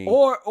 man. I mean,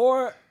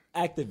 or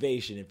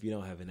activation if you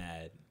don't have an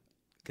ad.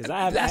 Because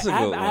I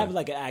have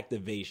like an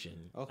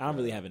activation. Okay. I don't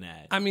really have an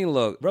ad. I mean,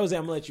 look. Rosie,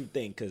 I'm gonna let you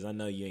think because I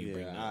know you ain't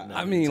bringing.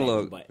 I mean,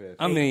 look. But,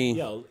 I mean,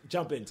 yo,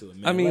 jump into it,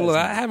 man. I mean, Let look,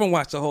 us I know. haven't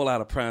watched a whole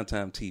lot of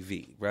primetime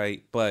TV,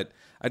 right? But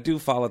I do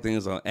follow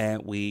things on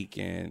Ad Week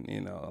and,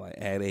 you know, like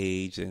Ad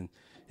Age and,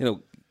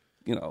 you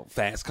know,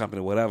 Fast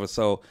Company, whatever.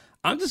 So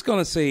I'm just going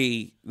to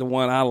say the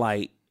one I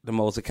like the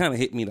most. It kind of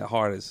hit me the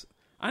hardest.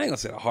 I ain't going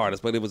to say the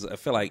hardest, but I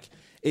feel like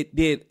it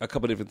did a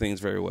couple different things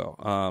very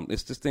well.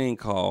 It's this thing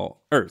called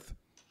Earth.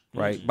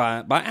 Right,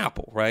 by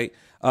Apple, right?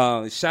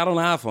 Shot on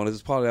the iPhone. This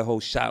is part of that whole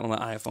shot on the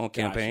iPhone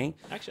campaign.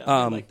 Gotcha. Actually,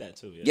 I like that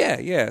too.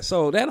 Yeah.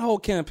 So that whole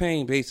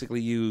campaign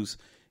basically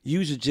used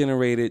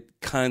user-generated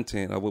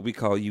content, or what we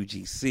call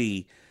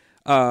UGC,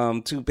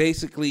 to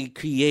basically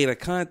create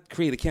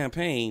a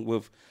campaign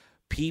with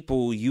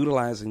people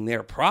utilizing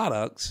their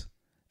products,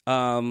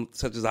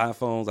 such as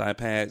iPhones,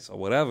 iPads, or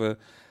whatever,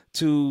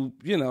 to,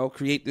 you know,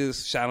 create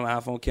this shot on the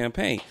iPhone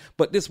campaign.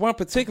 But this one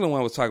particular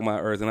one was talking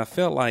about Earth, and I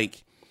felt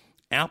like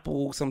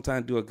Apple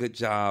sometimes do a good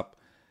job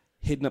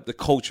hitting up the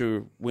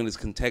culture when it's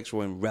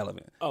contextual and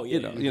relevant. Oh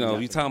yeah,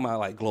 you're talking about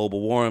like global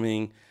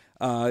warming.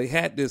 He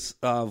had this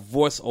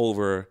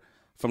voiceover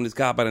from this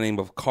guy by the name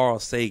of Carl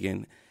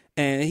Sagan,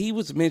 and he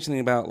was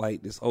mentioning about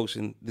like this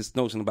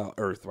notion about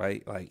Earth,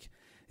 right? Like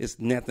it's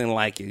nothing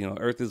like it. You know,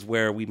 Earth is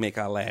where we make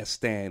our last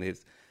stand.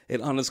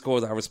 It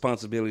underscores our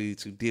responsibility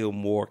to deal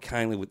more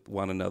kindly with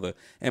one another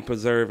and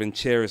preserve and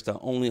cherish the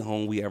only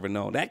home we ever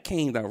know. That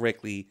came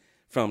directly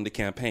from the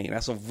campaign.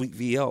 That's a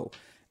VO.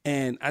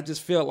 And I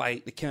just feel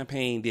like the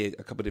campaign did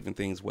a couple different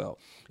things well.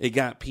 It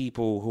got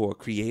people who are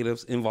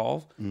creatives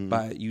involved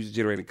by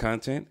user-generated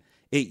content.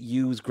 It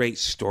used great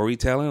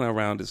storytelling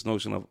around this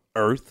notion of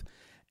Earth.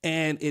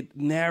 And it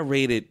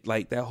narrated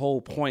like that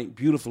whole point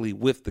beautifully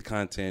with the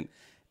content,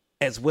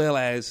 as well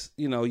as,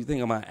 you know, you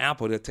think about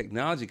Apple, they're a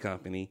technology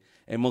company,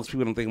 and most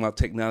people don't think about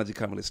technology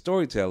company as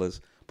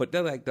storytellers, but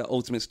they're like the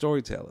ultimate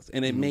storytellers.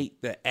 And it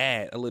made the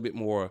ad a little bit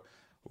more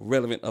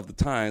relevant of the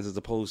times, as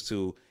opposed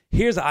to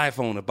here's an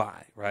iPhone to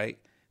buy, right?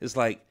 It's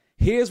like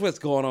here's what's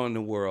going on in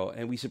the world,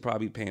 and we should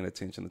probably be paying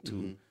attention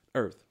to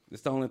Earth.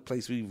 It's the only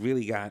place we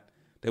really got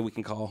that we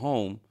can call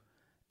home,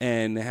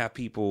 and to have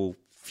people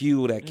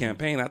fuel that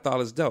campaign, I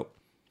thought is dope.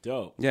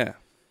 Yeah.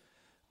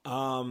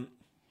 So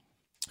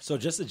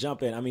just to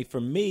jump in, I mean, for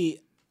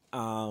me,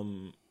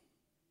 I'm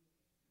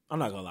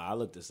not gonna lie, I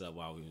looked this up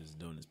while we was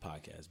doing this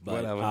podcast,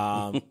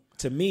 but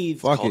to me,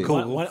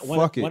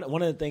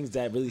 one of the things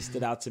that really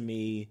stood out to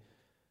me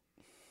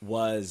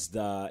was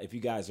if you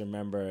guys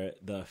remember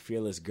the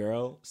Fearless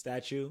Girl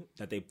statue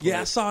that they put,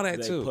 I saw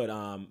that too. They put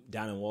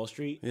down in Wall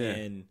Street, Yeah.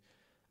 and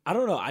I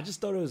don't know, I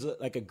just thought it was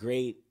like a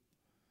great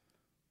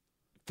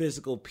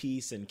physical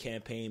piece and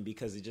campaign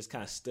because it just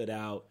kind of stood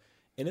out,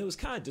 and it was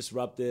kind of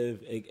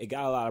disruptive. It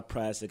got a lot of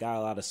press, it got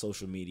a lot of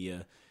social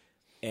media,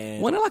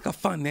 and wasn't it like a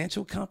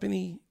financial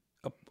company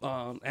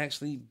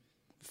actually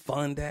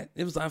fund that?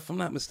 It was, if I'm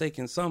not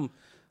mistaken, some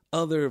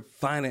other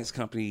finance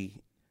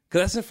company.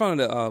 Because that's in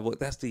front of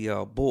that's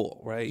the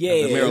bull, right?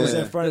 Yeah, the Merrill it was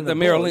Lynch, in front of the the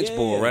Merrill bull. Lynch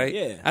bull, right?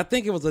 Yeah. I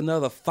think it was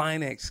another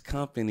finance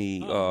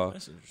company,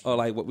 that's interesting. or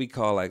like what we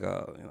call like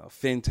a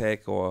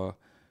fintech or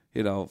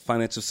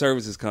financial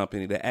services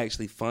company that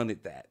actually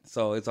funded that.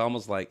 So it's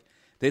almost like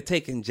they're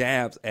taking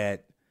jabs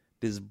at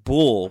this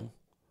bull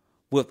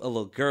with a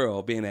little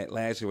girl, being that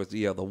last year was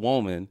the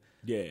woman,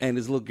 and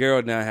this little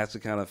girl now has to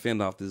kind of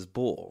fend off this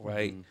bull,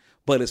 right?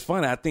 But it's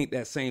funny. I think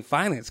that same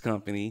finance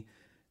company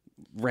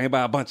ran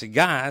by a bunch of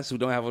guys who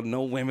don't have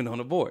no women on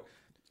the board.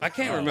 I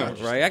can't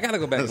remember, right? I got to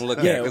go back and look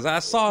at it because I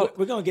saw.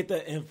 We're gonna get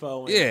the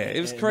info. It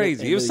was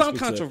crazy. It was something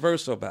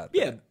controversial about that.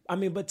 Yeah, I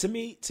mean, but to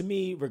me,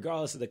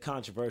 regardless of the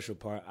controversial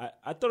part,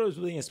 I thought it was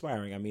really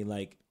inspiring. I mean,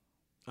 like,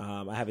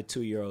 I have a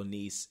 2-year-old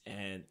niece,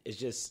 and it's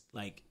just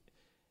like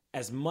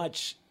as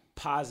much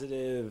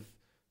positive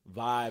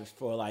vibes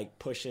for like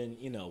pushing,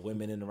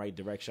 women in the right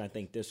direction. I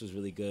think this was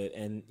really good,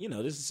 and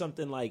this is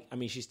something like, I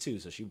mean, she's 2,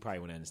 so she probably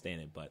wouldn't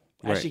understand it, but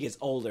as she gets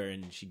older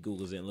and she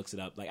Googles it and looks it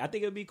up, like, I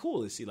think it'd be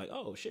cool to see, like,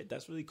 oh shit,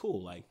 that's really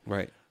cool, like,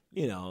 right,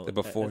 the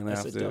before and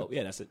after.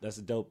 That's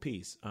a dope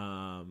piece.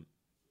 What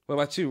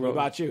about you, Rose? What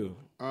about you,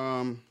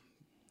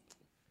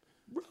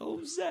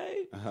 Rose?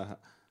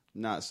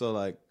 So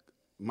like,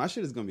 my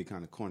shit is gonna be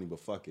kind of corny,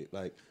 but fuck it.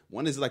 Like,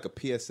 one is like a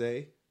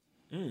PSA.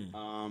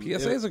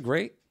 PSAs are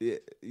great.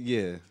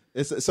 Yeah.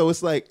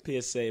 It's like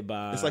PSA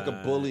by. It's like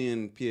a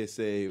bullying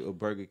PSA of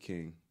Burger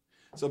King.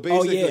 So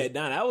basically,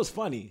 that was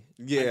funny.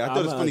 Yeah, I thought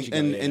it was funny,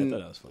 and I thought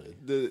that was funny.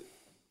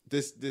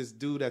 This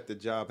dude at the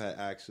job had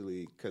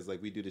actually, because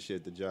like we do the shit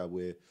at the job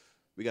where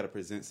we got to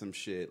present some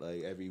shit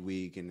like every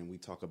week, and then we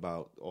talk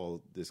about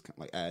all this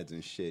like ads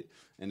and shit.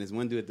 And this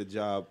one dude at the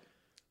job,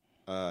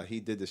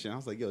 he did this shit. I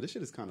was like, yo, this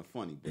shit is kind of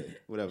funny, but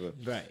whatever.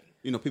 Right.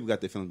 People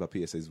got their feelings about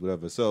PSAs,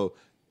 whatever. So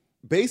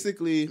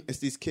basically, it's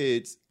these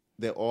kids.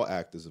 They're all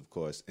actors, of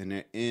course, and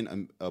they're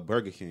in a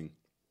Burger King.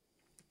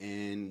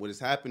 And what is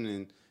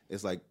happening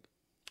is like,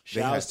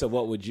 shouts to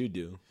What Would You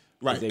Do?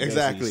 Right, they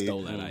exactly.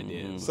 Stole that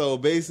idea. So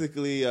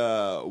basically,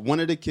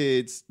 one of the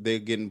kids, they're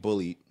getting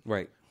bullied,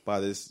 right, by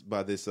this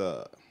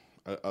 2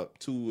 or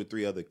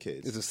 3 other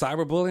kids. Is it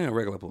cyberbullying or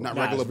regular bullying? Not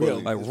regular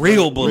bullying, like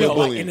real bullying. Real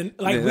bullying.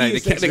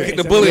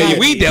 The bullying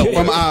we dealt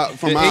with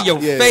from in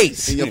your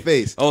face, in your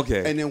face.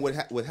 Okay, and then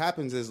what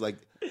happens is like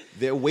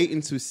they're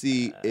waiting to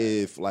see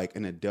if like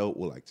an adult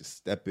will like just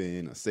step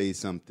in or say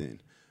something.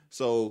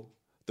 So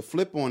the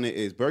flip on it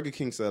is Burger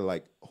King said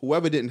like,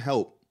 whoever didn't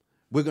help,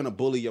 we're gonna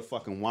bully your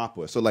fucking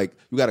Whopper. So like,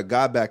 you got a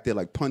guy back there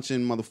like punching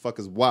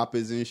motherfuckers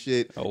Whoppers and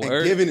shit and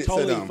giving it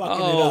to them.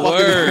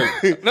 Word.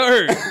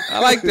 I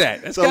like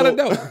that. That's kind of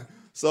dope.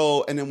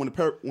 So and then when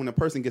a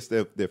person gets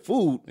their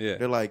food, yeah,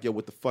 they're like, yo,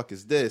 what the fuck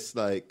is this?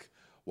 Like,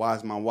 why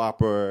is my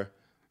Whopper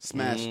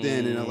smashed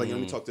in? And I was like, let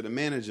me talk to the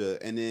manager.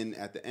 And then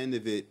at the end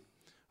of it,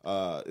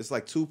 it's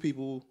like 2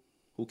 people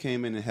who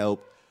came in and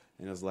helped,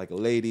 and it was like a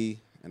lady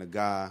and a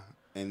guy.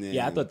 And then,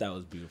 I thought that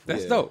was beautiful.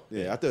 That's dope.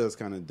 Yeah, I thought it was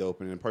kind of dope.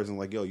 And then the person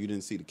was like, yo, you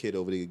didn't see the kid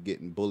over there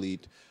getting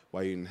bullied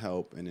while you didn't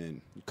help. And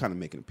then you're kind of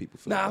making the people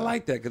feel I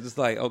like that because it's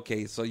like,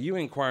 okay, so you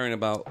inquiring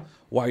about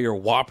why your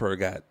Whopper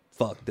got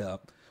fucked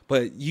up,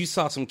 but you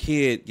saw some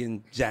kid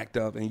getting jacked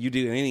up and you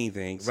didn't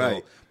anything. So,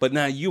 right. But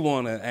now you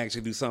want to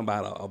actually do something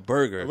about a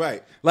burger.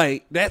 Right.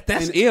 Like,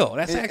 that's ill.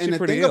 That's actually pretty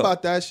ill. And the thing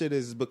about that shit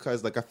is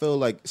because, like, I feel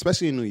like,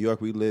 especially in New York,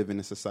 we live in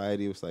a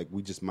society where it's like,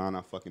 we just mind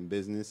our fucking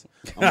business.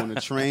 I'm on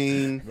a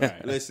train.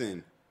 Right.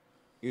 Listen,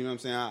 you know what I'm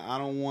saying? I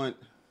don't want...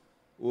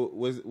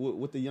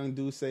 What the young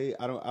dude say?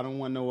 I don't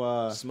want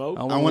no smoke.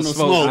 I want no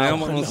smoke. I don't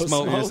want no smoke.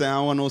 You know what I'm saying? I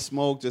don't want no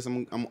smoke. Just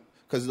I'm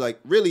because like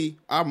really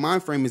our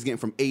mind frame is getting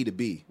from A to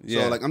B.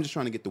 So like I'm just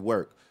trying to get to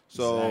work.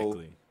 So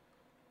exactly.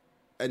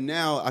 And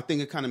now I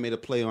think it kind of made a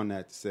play on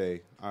that to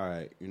say, all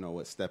right, you know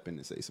what, step in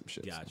and say some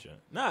shit. Gotcha.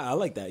 Nah, I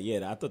like that.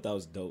 Yeah, I thought that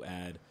was a dope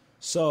ad.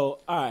 So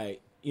all right.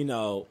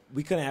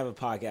 We couldn't have a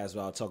podcast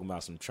without talking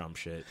about some Trump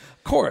shit.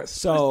 Of course.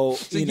 So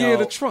it's the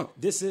year of Trump.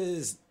 This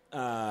is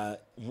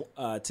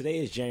today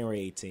is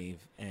January 18th,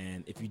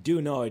 and if you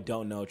do know or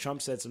don't know,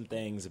 Trump said some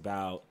things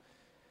about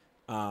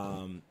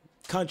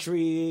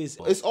countries.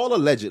 It's all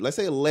alleged. Let's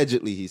say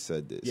allegedly he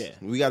said this. Yeah.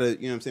 We gotta,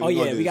 you know what I'm saying? Oh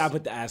yeah, we gotta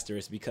put the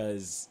asterisk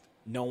because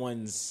no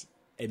one's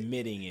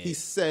admitting it. He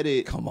said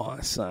it. Come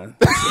on, son.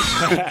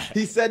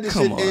 He said this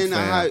shit in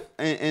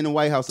the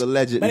White House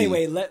allegedly. But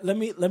anyway,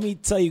 let me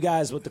tell you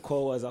guys what the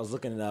quote was. I was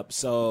looking it up.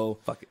 So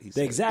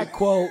the exact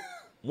quote,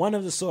 one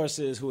of the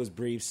sources who was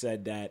briefed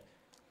said that,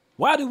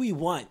 why do we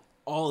want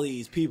all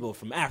these people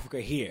from Africa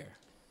here?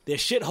 They're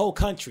shithole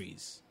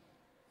countries.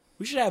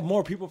 We should have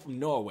more people from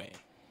Norway.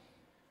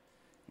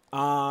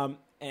 And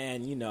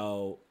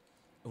I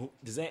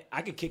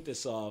could kick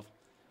this off.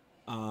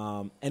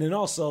 And then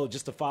also,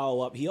 just to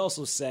follow up, he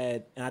also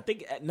said, and I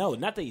think, no,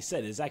 not that he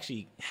said it, it's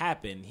actually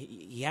happened.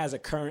 He has a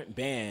current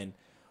ban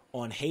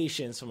on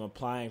Haitians from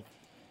applying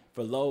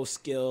for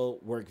low-skill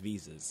work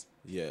visas.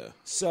 Yeah.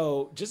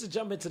 So, just to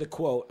jump into the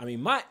quote, I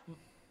mean,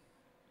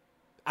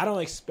 I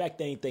don't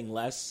expect anything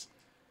less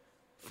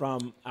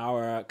from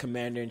our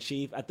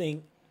commander-in-chief. I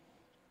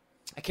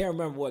can't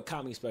remember what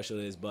comedy special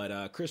it is,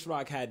 but Chris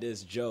Rock had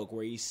this joke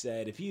where he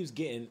said if he was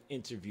getting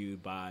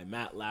interviewed by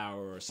Matt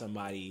Lauer or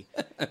somebody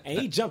and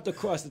he jumped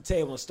across the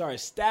table and started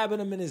stabbing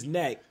him in his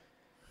neck,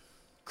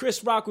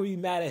 Chris Rock would be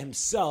mad at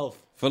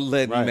himself for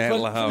letting Matt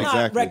Lauer. For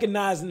not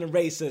recognizing the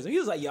racism. He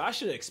was like, yo, I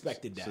should have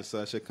expected that.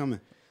 Just shit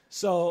coming.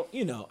 So,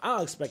 I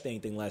don't expect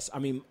anything less. I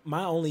mean,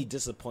 my only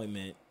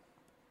disappointment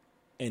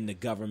in the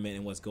government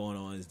and what's going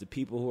on is the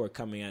people who are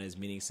coming out of this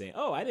meeting saying,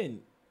 oh, I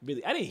didn't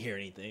hear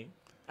anything.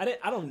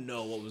 I don't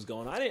know what was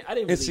going on. I didn't And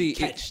really see,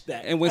 catch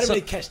that. and when I didn't some-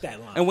 really catch that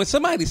line. And when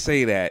somebody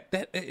say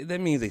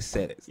that means they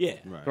said it. yeah.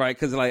 Right?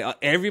 Because like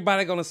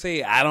everybody gonna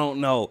say, I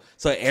don't know.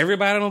 So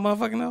everybody don't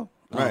motherfucking know.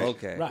 Right. Oh,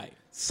 okay. Right.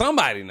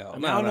 Somebody know. I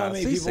mean, I don't know how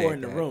many he people were said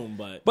in the that. room,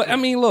 but I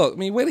mean, look. I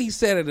mean, whether he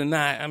said it or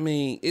not, I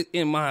mean,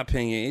 in my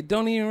opinion, it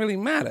don't even really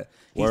matter.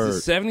 He's Word. a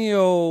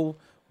 70-year-old,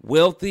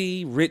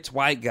 wealthy, rich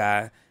white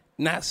guy,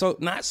 not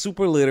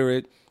super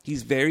literate.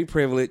 He's very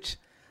privileged.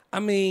 I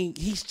mean,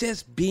 he's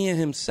just being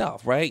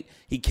himself, right?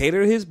 He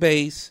catered his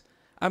base.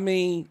 I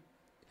mean,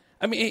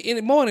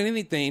 and more than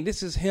anything,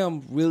 this is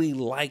him really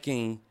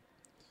liking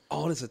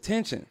all this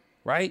attention,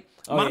 right?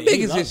 Oh, my yeah,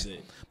 biggest he loves issue,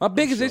 it. my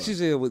biggest sure. issue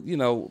here with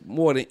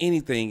more than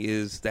anything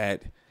is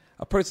that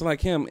a person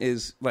like him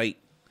is like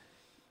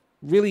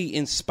really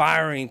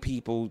inspiring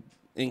people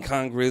in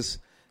Congress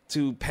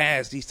to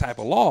pass these type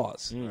of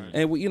laws,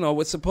 and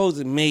what's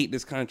supposed made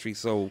this country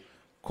so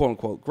quote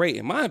unquote great,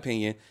 in my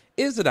opinion,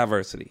 is the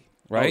diversity,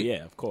 right? Oh,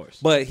 yeah, of course.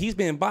 But he's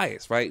being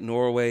biased, right?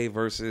 Norway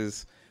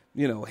versus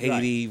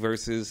Haiti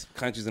versus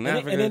countries in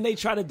Africa. And then they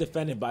try to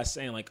defend it by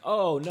saying like,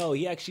 oh no,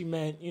 he actually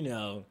meant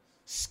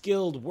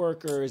skilled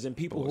workers and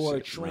people who are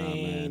Bullshit.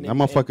 trained. That and,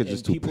 motherfucker and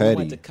just too people who went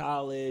petty. to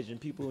college and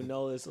people who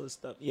know this other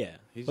stuff. Yeah,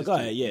 He's but just go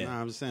too- ahead. Yeah,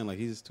 Nah, I'm just saying, like,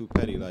 he's just too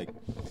petty. Like,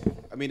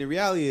 I mean, the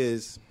reality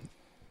is,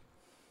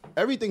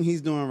 everything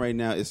he's doing right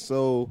now is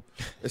so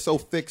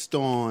fixed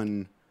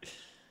on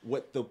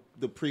what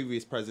the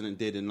previous president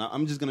did, and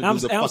I'm just gonna do I'm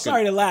the fucking.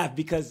 sorry to laugh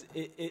because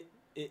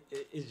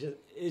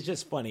it's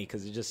just funny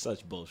because it's just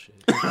such bullshit.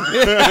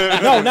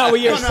 No, not what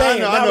you're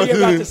saying. Not what you're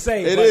about to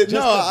say. It but is just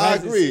no, I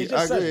because agree. It's I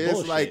just such agree. It's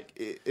bullshit.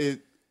 like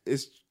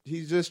it's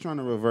he's just trying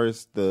to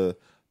reverse the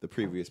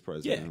previous yeah,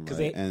 president. because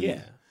right? And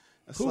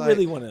it's who like-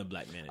 really wanted a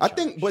black man? In I charge?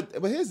 think,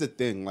 but here's the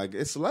thing: like,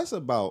 it's less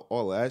about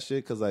all that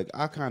shit because, like,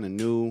 I kind of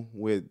knew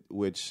where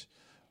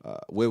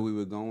we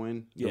were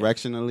going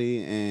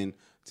directionally, and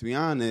to be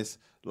honest,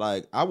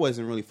 like, I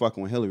wasn't really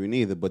fucking with Hillary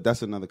neither. But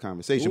that's another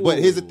conversation. But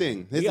here's the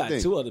thing: we got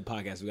two other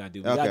podcasts we got to do.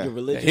 We got to Okay. do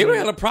religion. Hillary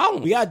had a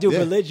problem. We got to do Yeah.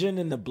 religion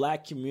in the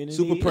black community.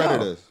 Super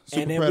predators.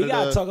 and Super then we got to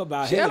predator. talk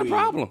about She had a Hillary.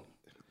 problem.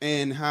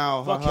 and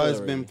how her Fuck Hillary.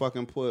 husband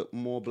fucking put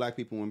more black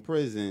people in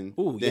prison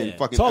Ooh, than yeah.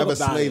 fucking Talk ever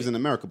about slaves it. in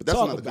America. But that's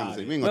Talk another about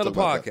conversation. it. We ain't gonna Another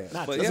talk about podcast.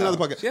 that. But That's yeah, another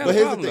podcast. she had But a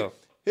here's the problem, thing.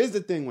 though. Here's the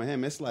thing with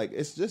him. It's like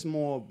it's just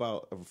more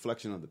about a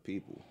reflection of the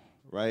people,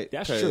 right?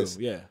 That's 'Cause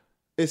true. Yeah.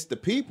 It's the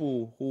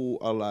people who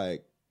are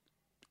like,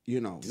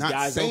 not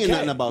guy's saying okay.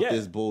 nothing about Yeah.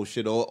 this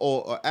bullshit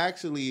or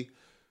actually,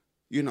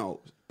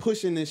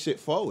 pushing this shit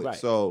forward. Right.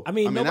 So I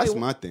mean, that's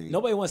my thing.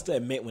 Nobody wants to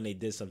admit when they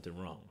did something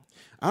wrong.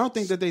 I don't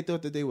think that they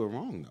thought that they were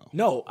wrong though.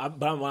 No,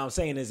 but what I'm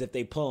saying is if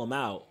they pull him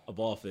out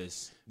of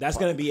office, that's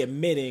going to be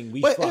admitting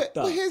we But fucked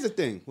up. here's the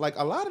thing: like,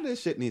 a lot of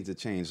this shit needs to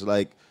change.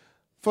 Like,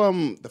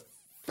 from the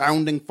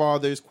founding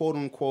fathers, quote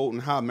unquote,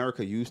 and how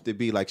America used to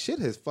be. Like, shit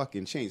has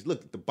fucking changed.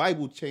 Look, the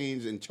Bible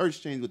changed and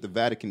church changed with the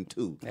Vatican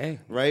too. Hey,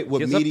 right? With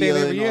gets media updated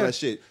every and all year. that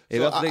shit. It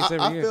So updates every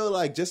I year. feel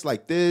like just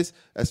like this,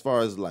 as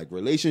far as like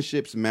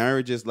relationships,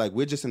 marriages, like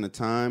we're just in a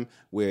time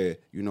where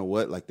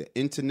like the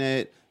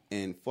internet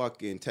and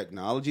fucking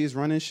technology is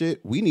running shit.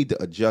 We need to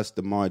adjust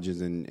the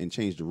margins and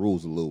change the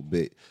rules a little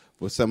bit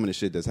for some of the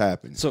shit that's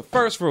happening. So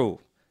first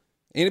rule,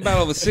 anybody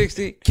over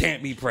 60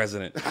 can't be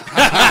president.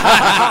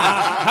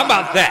 How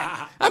about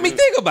that? I mean,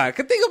 think about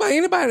it. Think about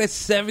anybody that's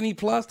 70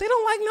 plus. They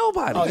don't like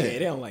nobody. Oh, yeah,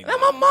 they don't like Now,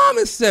 my mom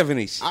is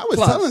 70. I was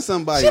plus. telling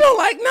somebody- She don't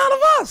like none of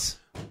us.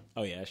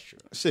 Oh, yeah, that's true.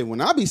 Shit, when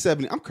I be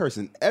 70, I'm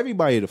cursing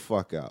everybody the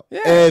fuck out.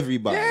 Yeah.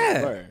 Everybody.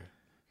 Yeah. Word.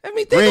 I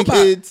mean, think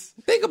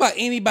Grandkids. about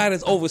anybody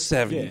that's over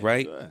 70, Yeah.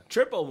 right?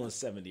 Trip almost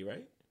 70,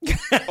 right?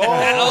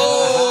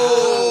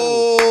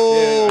 Oh.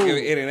 Yeah,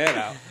 editing that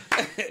out.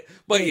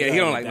 But yeah, he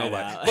don't like That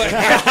nobody. out. But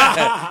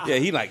yeah,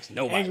 he likes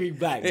nobody. Angry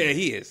black man. Yeah,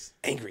 he is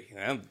angry.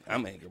 I'm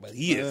angry, but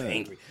he is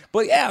angry.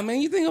 But yeah, I mean,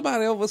 you think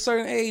about it, over a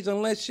certain age,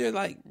 unless you're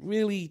like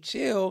really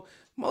chill,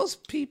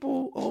 most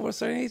people over a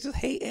certain age just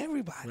hate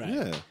everybody. Right.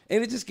 Yeah.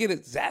 And it just get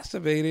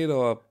exacerbated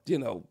or,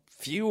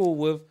 fueled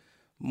with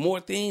more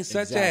things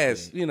such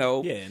as,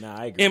 Exactly. Yeah, no,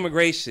 I agree.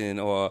 immigration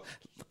or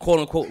quote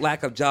unquote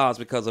lack of jobs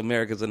because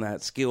Americans are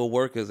not skilled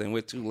workers and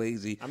we're too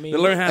lazy to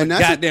learn how to and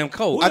that's goddamn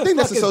code. I think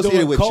that's fuck is associated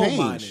doing with coal change.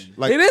 mining?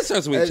 Like, It is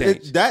associated with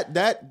change.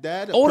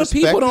 That Older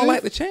people don't perspective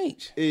like to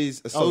change.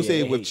 is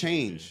associated they with hate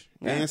change.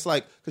 Yeah. And it's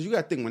like, because you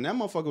got to think, when that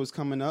motherfucker was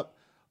coming up,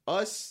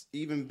 us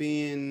even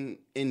being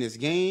in this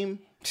game,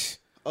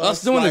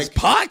 Us doing this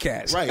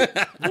podcast. right?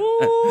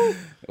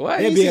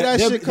 What? You see that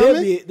shit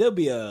coming? There'll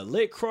be a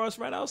lit cross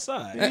right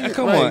outside.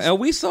 Come right. on. Are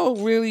we so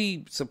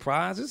really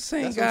surprised? It's the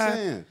same That's what I'm guy,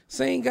 saying.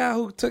 same guy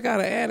who took out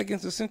an ad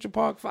against the Central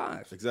Park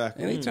 5.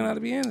 Exactly. And he turned out to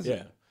be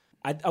innocent.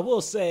 Yeah. I will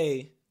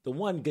say the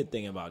one good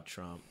thing about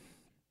Trump,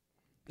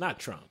 not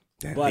Trump,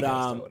 Damn, but he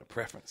gotta start with a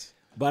preference.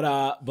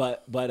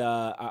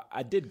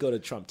 I did go to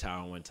Trump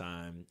Tower one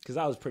time because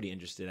I was pretty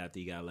interested after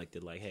he got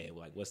elected. Like, hey,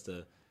 like what's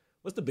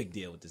the big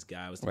deal with this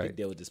guy? What's the Right. big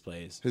deal with this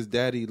place? His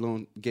daddy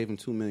gave him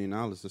 $2 million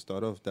to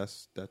start off.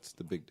 That's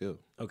the big deal.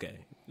 Okay,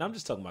 now I'm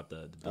just talking about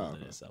the building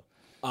okay. itself.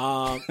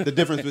 The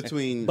difference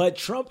between But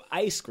Trump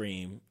ice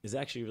cream is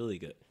actually really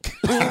good.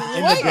 In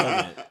the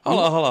building.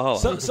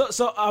 Hold on.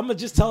 So I'm gonna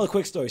just tell a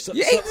quick story. So,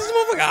 You ate this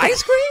motherfucker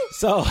ice cream?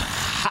 so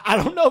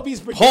I don't know if he's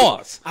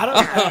Pause.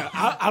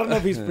 I don't know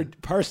if he's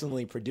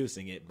personally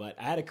producing it, but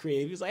I had a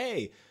creative. He was like,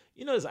 "Hey,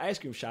 you know, there's an ice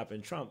cream shop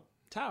in Trump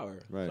Tower."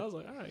 Right. So I was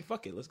like, "All right,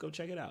 fuck it, let's go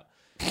check it out."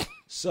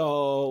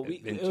 So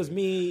it was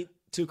me,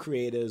 two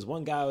creatives.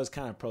 One guy was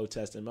kind of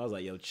protesting, but I was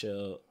like, "Yo,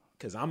 chill,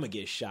 because I'm gonna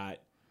get shot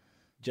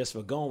just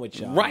for going with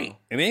y'all." Right.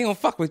 And they ain't gonna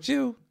fuck with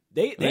you.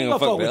 They ain't gonna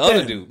fuck with the other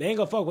them. dude. They ain't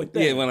gonna fuck with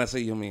them. Yeah, when I say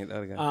you, I mean the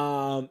other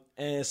guy.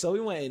 And so we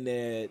went in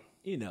there.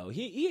 You know,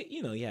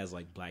 he has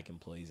like black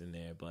employees in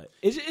there, but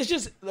it's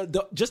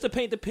just to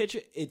paint the picture.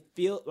 It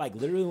feels like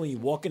literally when you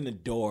walk in the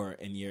door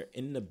and you're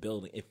in the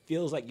building, it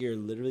feels like you're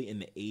literally in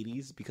the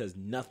 80s because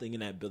nothing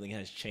in that building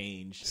has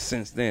changed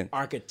Since then.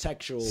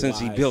 architectural Since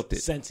he built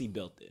it. Since he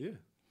built it, Yeah.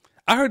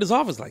 I heard his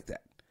office like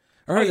that.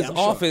 I heard yeah, his I'm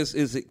sure. office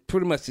is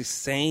pretty much the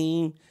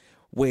same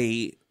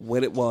way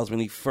what it was when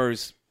he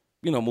first,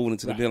 moved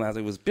into the Right. building as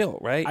it was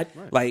built, right?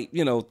 Right.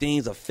 Like,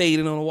 things are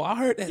fading on the wall. I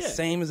heard that Yeah.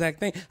 same exact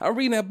thing. I was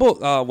reading that book,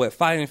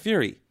 Fire and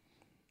Fury.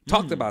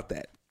 Talked about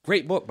that.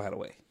 Great book, by the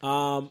way.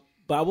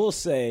 But I will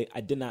say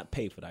I did not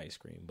pay for the ice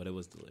cream, but it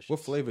was delicious.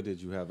 what flavor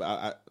did you have?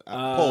 I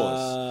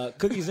pause.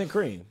 Cookies and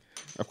cream,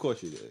 Of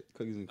course you did.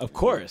 Cookies and of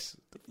course.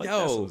 Fuck, that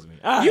Yo, supposed to mean?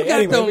 All you right, got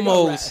anyway, the we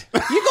gonna most.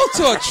 wrap. You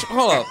go to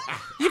hold up.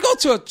 You go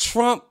to a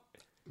Trump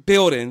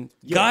building,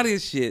 got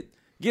his shit,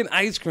 getting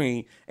ice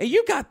cream, and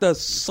you got the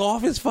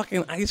softest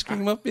fucking ice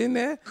cream up in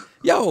there.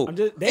 Yo,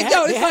 They and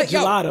had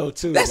gelato,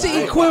 too, That's but I the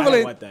didn't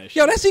equivalent. want that shit.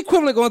 Yo, that's the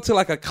equivalent going to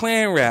like a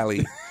Klan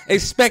rally,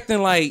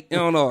 expecting like a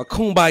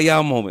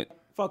kumbaya moment.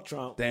 Fuck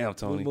Trump. Damn,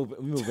 Tony. We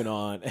moving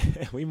on.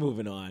 We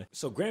moving on.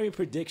 So Grammy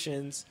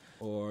predictions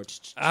or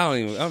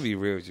I'll be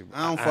real with you.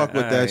 I don't fuck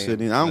with that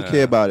shit. ain't- I don't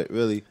care about it,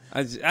 really.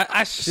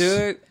 I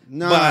should,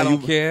 Nah, but I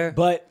don't you- care.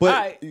 but But-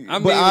 I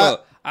mean,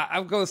 look,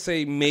 I'm gonna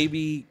say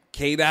maybe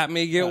K-Dot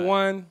may get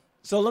one.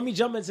 so let me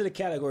jump into the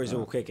categories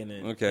real quick and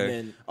then Okay. And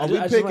then Are I we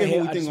just picking wanna who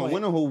hear- we I think just will wanna-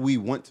 win or who we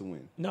want to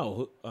win?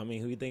 No,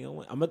 who you think will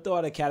win? I'm gonna throw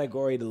out a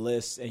category, the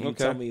list, and you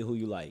Okay. tell me who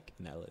you like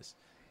in that list.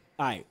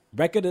 All right,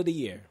 record of the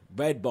year: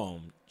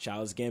 Redbone,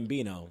 Childish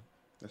Gambino,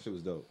 That shit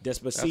was dope. That's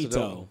a dope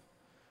Despacito, one.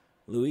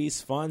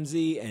 Luis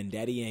Fonsi, and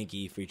Daddy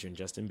Yankee featuring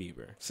Justin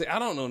Bieber. See, I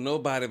don't know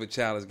nobody but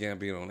Childish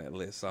Gambino on that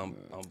list. So I'm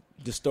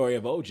The Story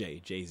of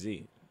OJ,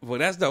 Jay-Z. well,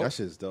 that's dope. That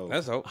shit's dope.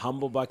 That's dope.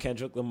 Humble by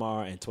Kendrick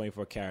Lamar, and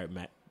 24 Karat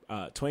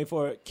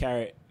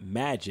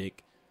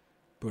Magic,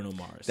 Bruno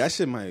Mars. That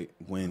shit might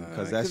win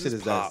because that 'cause shit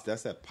it's is pop.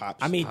 that's that pop.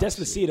 I mean, pop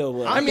Despacito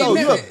was. I mean, mean,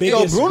 yo, yo,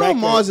 biggest Bruno record.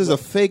 Mars is a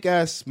fake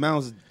ass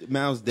Miles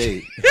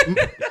Day.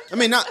 I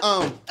mean, not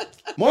Mars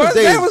Well,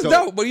 Day. that is was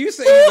dope, but you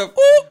say he's a, but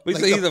you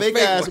Like say a he's a fake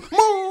fake ass one.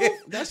 move.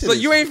 That shit So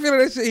is- you ain't feeling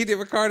that shit he did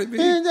with Cardi B?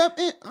 End up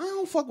in, I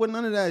don't fuck with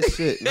none of that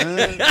shit, man.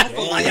 I fuck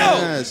with Like, none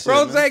of yo, that shit, man.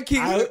 Rose keeps.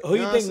 Who you You know what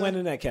I'm think saying? win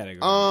in that category?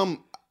 I'm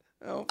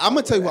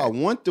gonna tell you who I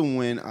want to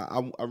win.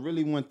 I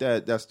really want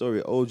that story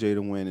of OJ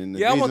to win, and the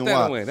Yeah, I reason want that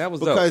why to win. That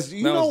was dope. because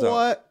you That know was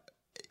dope.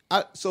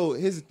 what. So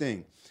here's the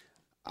thing.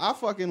 I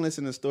fucking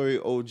listen to the story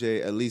of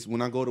OJ at least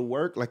when I go to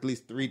work, like at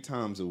least 3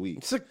 times a week.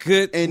 It's a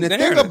good. And the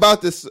narrative. thing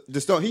about the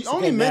story, he a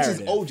only good mentions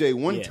narrative. OJ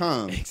one Yeah,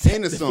 time exactly.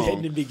 in the song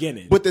In the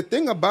beginning. But the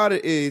thing about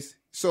it is,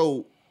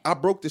 so I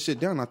broke the shit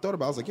down. I thought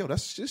about. It. I was like, yo,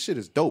 this shit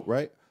is dope,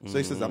 right? So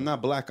he says, I'm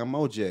not black, I'm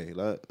OJ.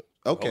 Like,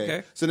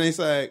 okay. So then he's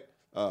like,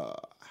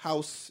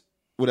 house,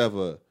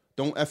 whatever.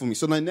 Don't F with me.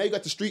 So now you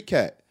got the street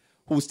cat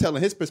who's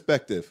telling his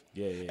perspective.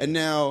 Yeah. And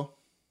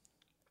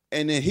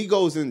then he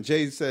goes and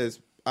Jay says,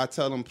 I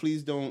tell him,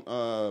 please don't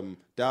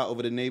die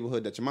over the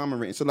neighborhood that your mama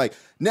ran. So like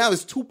now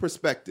it's 2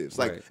 perspectives.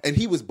 Like, Right. and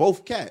he was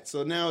both cats.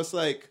 So now it's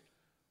like,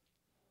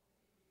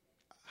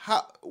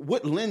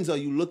 what lens are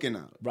you looking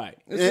at? Right.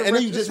 It's And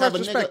then you it's just have a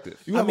nigga,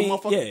 retrospective. you have I mean, a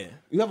motherfucker, yeah.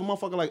 you have a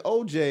motherfucker like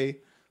OJ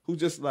who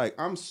just like,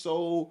 I'm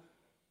so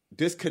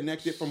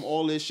disconnected from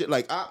all this shit.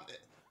 Like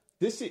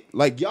this shit,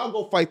 like y'all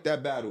go fight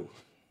that battle.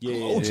 Yeah.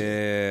 OJ.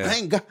 Yeah. I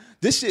ain't got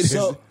this shit.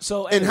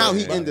 So and how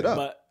he anyway, ended up.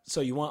 But so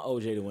you want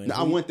OJ to win?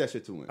 I want that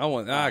shit to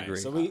win. I agree.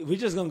 So we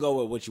just gonna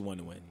go with what you want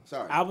to win.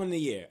 Sorry. Album of the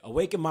year: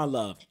 Awaken My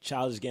Love,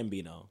 Childish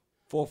Gambino,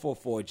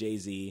 444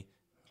 Jay-Z,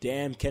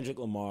 Damn Kendrick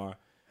Lamar,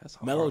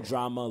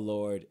 Melodrama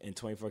Lord, and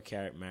 24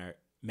 Karat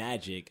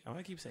Magic.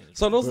 I keep saying this.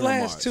 So those Bruno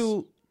last Mars.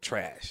 2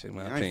 trash in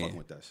my I ain't opinion. fucking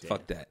with that shit.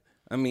 Fuck that.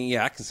 I mean,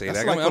 yeah, I can say That's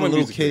that. like I'm for a the little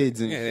music kids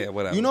fan. and yeah, shit.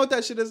 whatever. You know what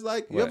that shit is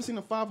like? You What? ever seen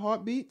the 5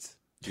 Heartbeats?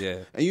 Yeah.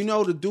 And you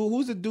know the dude,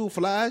 who's the dude,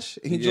 Flash?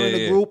 He Yeah, joined the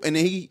yeah. group, and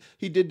then he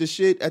did the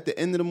shit at the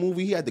end of the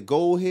movie. He had the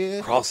gold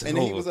hair, Crossing and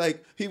then over. he was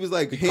like He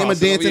hammer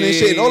crossing dancing over. and Yeah,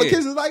 shit. And all the yeah.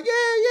 kids was like, yeah.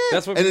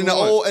 That's what and then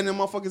people the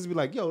motherfuckers be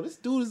like, yo, this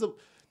dude is a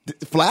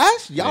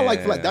Flash. Y'all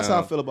like Flash? That's how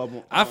I feel about.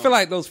 I feel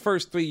like those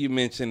first 3 you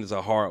mentioned is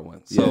a hard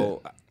one.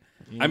 So,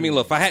 I mean,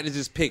 look, if I had to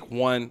just pick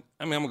one,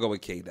 I mean, I'm gonna go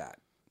with K-Dot.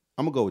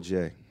 I'm gonna go with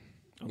Jay.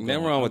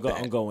 Nothing wrong with that.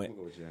 I'm going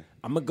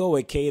to go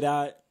with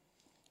K-Dot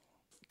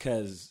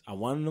because I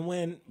want him to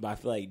win, but I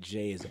feel like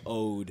Jay is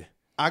owed.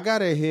 I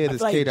gotta hear I this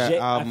feel like, K-Dot Jay,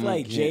 I album. feel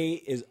like again. Jay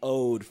is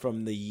owed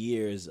from the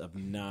years of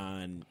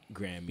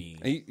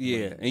non-Grammy.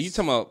 And you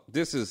talking about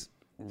this is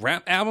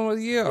rap album of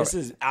the year? Or This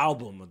is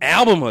album of the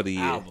album of the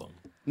year. album.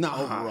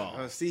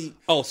 Overall. See,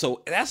 Oh,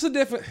 so that's a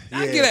different.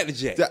 I Yeah. get at the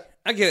J. That-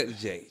 I get at the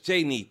J.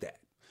 J need that.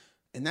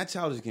 and that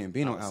Childish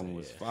Gambino album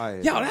was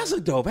fire. Yo, that's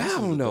a dope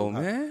album though,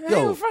 man. Yo.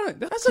 Yo, front.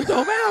 That's a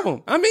dope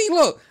album. I mean,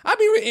 look,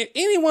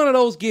 any one of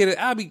those get it,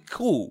 I'd be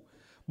cool.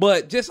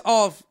 But just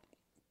off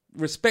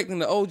respecting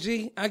the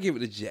OG, I give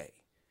it a J.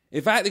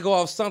 If I had to go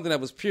off something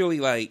that was purely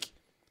like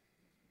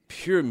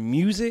pure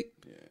music,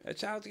 that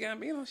Childish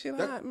Gambino shit,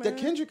 hot, man. The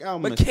Kendrick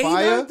album But is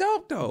fire, K-Dot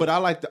dope though. but I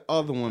like the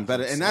other one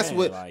better, and that's saying,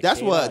 what like, that's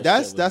K-Dot shit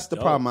that's was the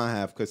dope. problem I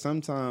have, because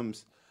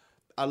sometimes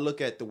I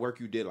look at the work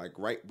you did like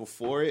right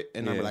before it,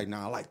 and I'm Yeah. like,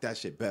 nah, I like that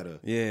shit better.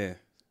 yeah.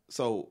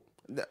 So,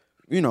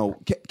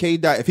 K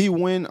Dot, if he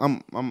win,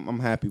 I'm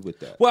happy with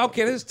that. Well,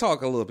 okay, let's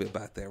talk a little bit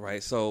about that,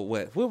 right? So,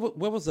 what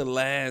was the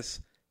last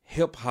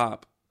hip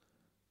hop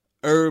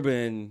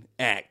urban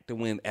act to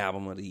win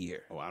album of the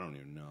year? Oh, I don't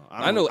even know.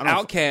 I know don't-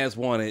 Outkast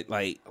won it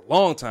like a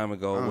long time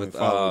ago don't with even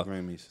follow the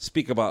Grammys.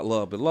 Speak About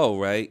Love Below,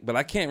 right? But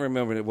I can't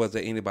remember that was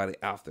there anybody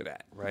after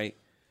that, right?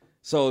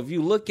 So if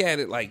you look at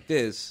it like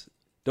this,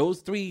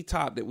 those three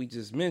top that we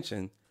just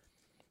mentioned,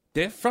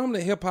 they're from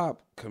the hip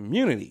hop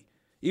community.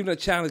 Even the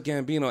Childish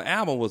Gambino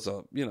album was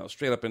a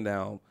straight up and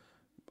down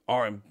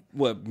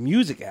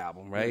music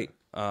album, right?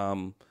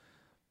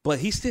 But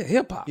he's still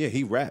hip hop. Yeah,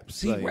 he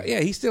raps.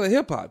 He's still a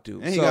hip hop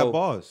dude. And he got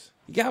bars.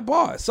 He got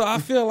bars. So I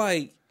feel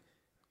like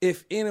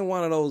if any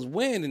one of those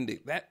win, then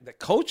the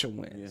culture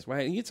wins,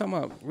 right? And you're talking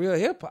about real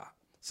hip hop.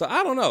 So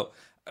I don't know.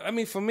 I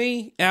mean, for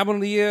me, album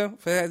of the year,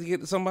 if I had to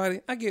get to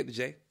somebody, I get to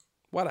Jay.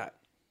 Why not?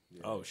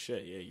 Oh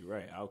shit, yeah, you're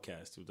right.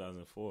 Outkast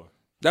 2004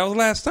 That was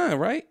last time,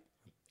 right?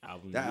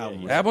 album. That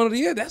album was- Album of the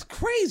year. That's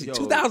crazy. Yo.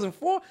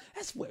 2004.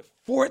 That's what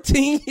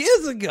 14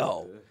 years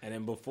ago. And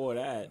then before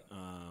that,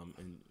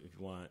 and if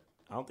you want,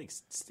 I don't think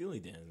Steely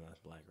Dan is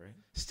not black, right?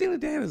 Steely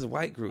Dan is a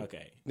white group.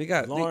 Okay, They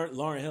got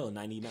Lauryn Hill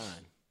 99.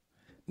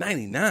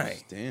 99.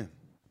 Damn.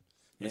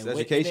 It's And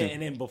education.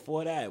 and then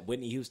before that,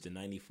 Whitney Houston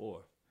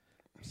 94.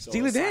 So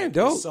Steely it's Dan, like,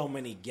 dope. there's so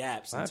many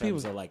gaps in lot of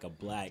terms people- of like a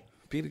black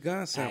Peter Gunn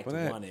act sample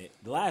that. won it.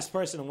 The last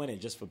person to win it,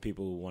 just for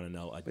people who want to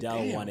know, Adele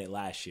damn. won it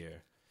last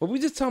year. But we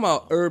just talking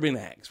about urban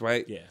acts,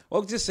 right? Yeah.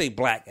 Well, just say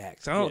black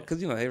acts. I don't Yeah.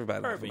 because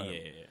everybody. Urban, likes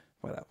yeah.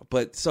 Whatever.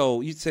 But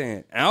so you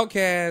saying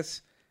Outkast,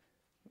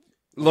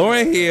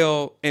 Lauryn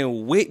Hill,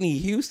 and Whitney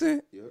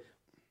Houston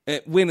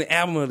win the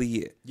album of the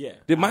year. Yeah.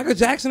 Did Michael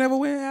Jackson ever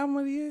win album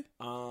of the year?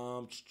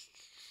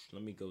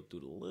 Let me go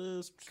through the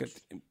list.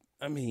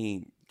 I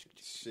mean,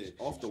 Shit,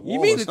 off the wall.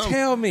 you mean or to something.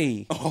 tell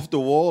me Off the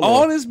wall.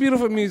 all or- this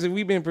beautiful music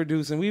we've been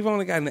producing, we've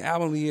only gotten the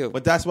album of the year?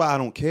 But that's why I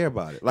don't care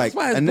about it. Like, That's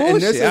why it's and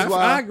bullshit. this is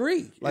why I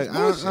agree. Like, It's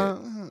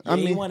bullshit. I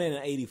mean, he won it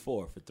in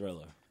 '84 for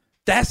Thriller.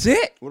 That's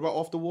it. what about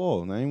off the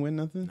wall? I ain't win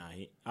nothing.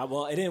 Nah,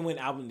 well, it didn't win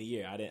album of the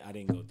year. I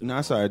didn't go through.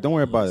 Nah, sorry. Don't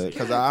worry about it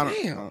because I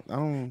Damn.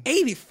 don't.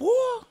 84.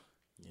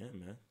 Yeah,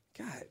 man.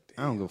 God I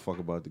damn. don't give a fuck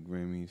about the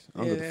Grammys. I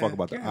don't give a Yeah, fuck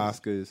about the God.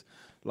 Oscars.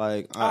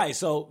 Like, All right,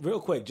 so real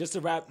quick, just to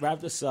wrap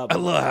this up. I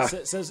love-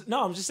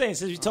 No, I'm just saying,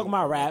 since you're talking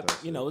about rap,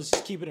 let's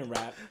just keep it in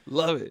rap.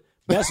 Love it.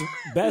 Fuck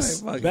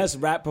it. Best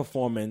rap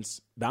performance: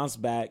 Bounce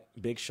Back,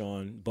 Big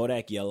Sean,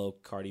 Bodak Yellow,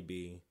 Cardi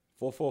B,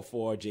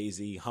 444,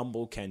 Jay-Z,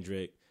 Humble,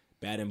 Kendrick,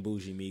 Bad and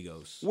Bougie,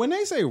 Migos. when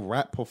they say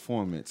rap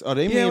performance, are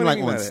they Yeah, mean what like do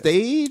you mean on by that?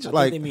 stage? I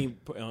Like, think they mean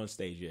on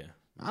stage, yeah.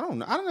 I don't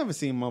know. I don't ever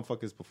seen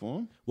motherfuckers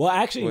perform. Well,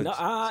 actually, Which-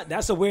 no,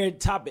 that's a weird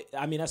topic.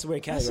 I mean, that's a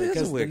weird category is a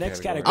because the weird next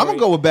category. category. I'm gonna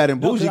go with Bad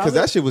and Bougie because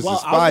that shit was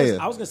just fire.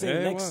 I was gonna say Yeah,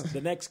 the it was.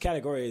 next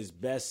category is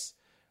best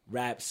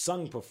rap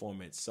sung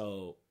performance.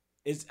 So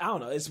it's I don't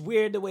know. It's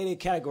weird the way they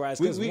categorize.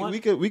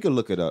 We could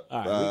look it up All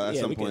right, at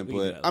some point. we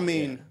But could, I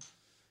mean,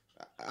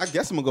 I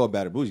guess I'm gonna go with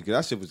Bad and Bougie because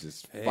that shit was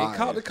just They fire.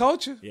 caught the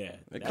culture. Yeah,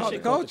 They that caught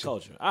shit the caught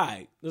culture. All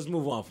right, let's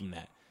move on from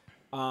that.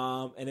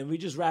 And then we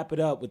just wrap it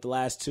up with the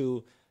last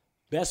two: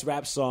 best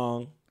rap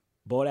song,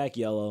 Bodak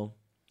Yellow.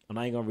 I'm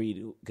not even gonna read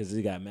it because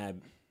he got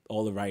mad.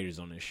 All the writers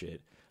on this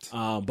shit.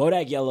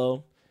 Bodak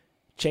Yellow,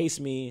 Chase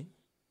Me,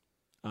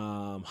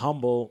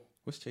 Humble,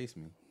 What's Chase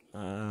Me?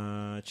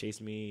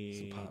 Chase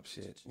Me, Pop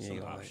shit. Some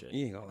pop shit.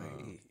 You ain't gonna like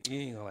it. You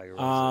ain't gonna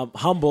like it.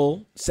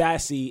 Humble,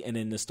 Sassy, and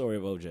then the story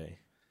of OJ.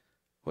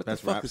 What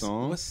That's the fuck rap is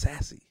song? What's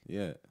sassy?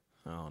 Yeah.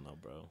 I don't know,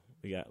 bro.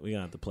 We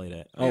gonna have to play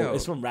that. Oh, Yo.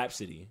 it's from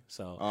Rhapsody.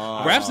 So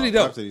Rhapsody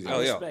dope. Rhapsody's I dope.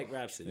 Oh, yeah. respect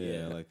Rhapsody. Yeah,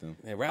 Yeah, I like them.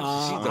 Yeah, Rhapsody.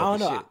 I She's don't dope as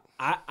know.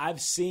 shit.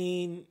 I've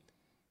seen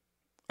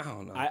I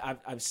don't know.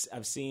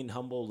 I've seen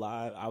Humble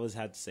live. I always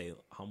had to say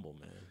Humble,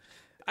 man.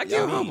 I Yeah, give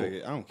it I humble.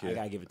 don't care. I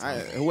gotta give it to I-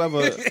 him. whoever.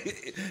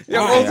 Yo,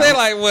 All right. Jose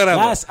like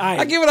whatever. All right,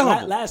 I give it a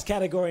humble. Last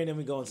category, and then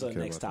we go into the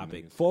care next about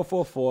them topic. niggas.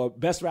 444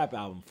 best rap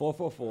album.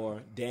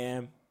 444.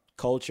 Damn,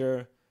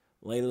 Culture,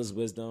 Layla's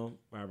Wisdom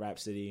by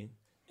Rhapsody.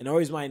 And I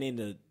always mind name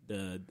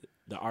the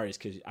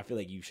artist because I feel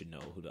like you should know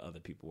who the other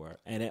people were.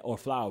 Or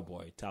Flower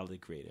Boy, Tyler the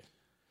Creator.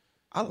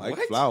 I like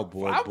What? Flower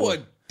Boy. Flower Boy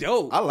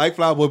dope. I like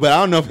Flower Boy, but I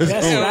don't know if it's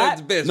Best going. rap?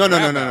 It's best No, rap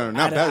not album.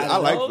 best. Out I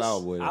of like those,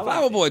 Flower Boy. I like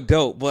Flower Boy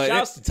dope, but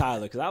Shouts to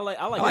Tyler because I like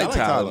I like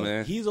Tyler,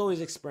 man. He's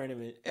always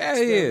experimenting. Yeah,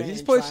 he is.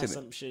 He's pushing it.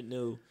 Some shit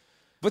new.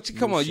 But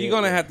come on, shit, you're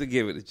gonna yeah. have to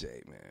give it to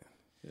Jay,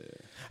 man.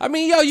 I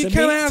mean, yo, you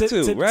kind of have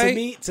to,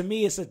 right? To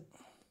me, it's a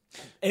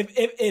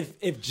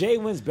if Jay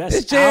wins best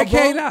It's Jay and album,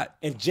 K-Dot.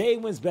 if Jay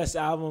wins best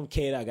album,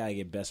 K-Dot gotta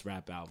get best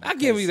rap album. I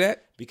give you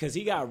that. Because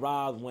he got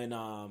robbed when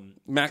Good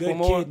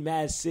Macklemore? Kid,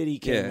 Mad City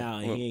came Yeah, out,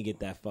 and well, he didn't get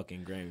that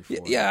fucking Grammy for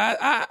it.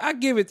 Yeah, I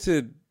give it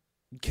to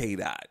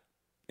K-Dot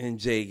and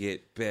Jay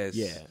get best.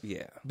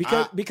 Yeah.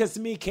 Because to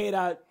me,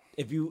 K-Dot,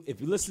 if you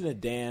listen to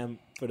Damn,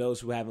 for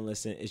those who haven't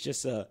listened, it's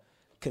just a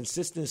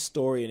consistent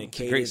story and a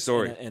cadence, great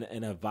story.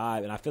 and a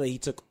vibe. And I feel like he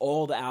took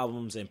all the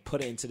albums and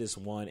put it into this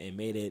one and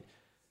made it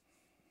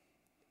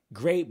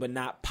great, but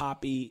not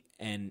poppy.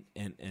 And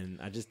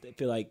I just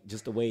feel like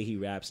just the way he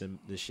raps and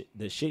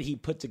the shit he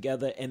put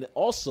together, and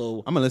also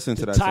I'm gonna listen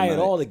to that tie tonight. it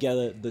all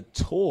together. The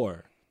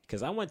tour,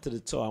 because I went to the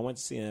tour. I went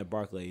to see him at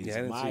Barclays. Yeah, I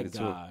didn't My see the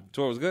God, tour.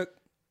 Tour was good.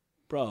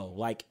 bro,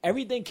 like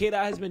everything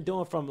K-Dot has been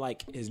doing, from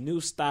like his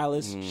new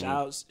stylist,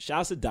 Mm.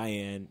 shouts to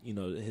Diane,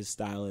 his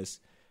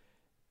stylist,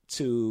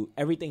 to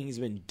everything he's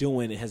been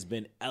doing, it has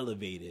been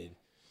elevated.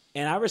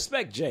 And I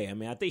respect Jay. I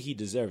mean, I think he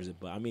deserves it.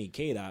 But I mean,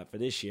 K-Dot for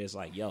this year, it's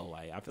like, yo,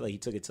 like I feel like he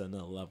took it to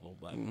another level.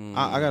 But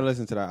I gotta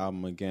listen to that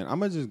album again. I'm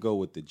gonna just go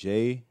with the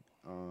J,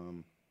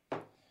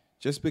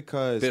 just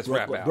because This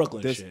rap album.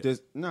 Brooklyn shit.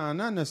 this not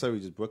necessarily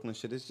just Brooklyn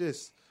shit. It's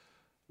just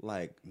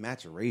like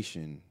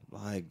maturation,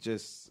 like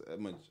just a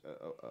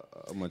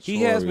mature.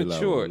 He has level.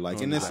 matured.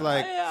 Like, and it's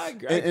like, I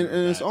agree and with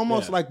it's that.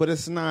 almost Yeah. like, but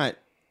it's not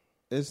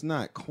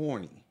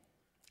corny.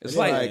 It's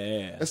like,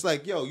 yeah. It's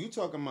like, yo, you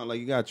talking about like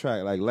you got a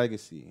track like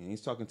Legacy, and he's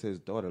talking to his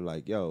daughter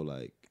like, yo,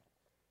 like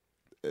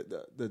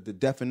the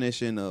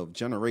definition of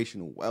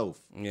generational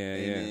wealth,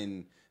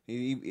 and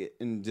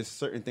and just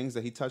certain things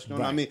that he touched on.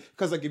 Right. I mean,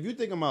 because like if you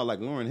think about like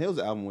Lauryn Hill's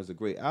album was a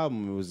great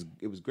album,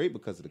 it was great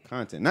because of the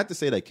content. Not to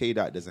say that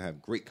K-Dot doesn't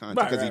have great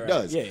content, because he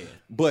does. Yeah.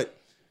 But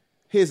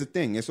here's the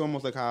thing: it's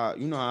almost like how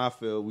how I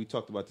feel. We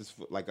talked about this.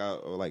 Like I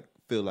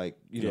feel like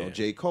Yeah.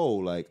 J.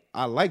 Cole. Like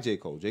I like J.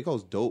 Cole. J.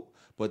 Cole's dope,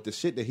 but the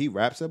shit that he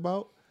raps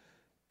about,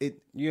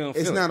 you don't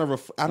it's feel not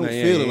it. I don't No,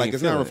 yeah, feel you it. Like ain't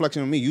it's not feel a it.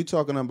 reflection of me. You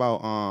talking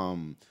about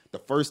the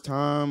first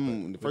time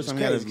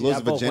he had his Crazy, loss y'all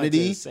of both went to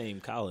virginity. the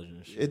same college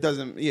and shit. It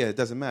doesn't matter.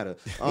 Doesn't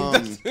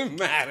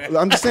matter.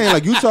 I'm just saying,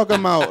 like you talking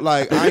about,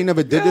 like I ain't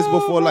never did this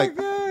before. Oh, my Like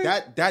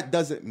God. that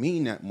doesn't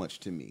mean that much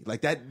to me.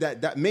 Like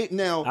that may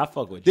now. I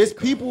fuck with There's J.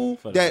 Cole, people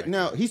for the that record.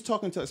 now he's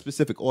talking to a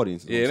specific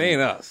audience. is what Yeah, I'm it saying.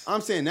 ain't us.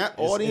 I'm saying that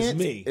audience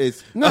me.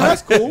 is no.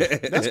 That's cool.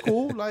 That's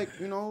cool. Like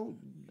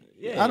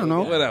Yeah, I don't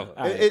know. Whatever.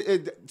 All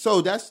right.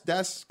 So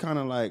that's kind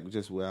of like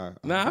just where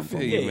Nah, I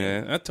feel you, Yeah.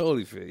 man. I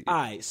totally feel you. All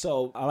right,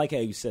 so I like how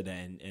you said that,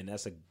 and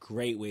that's a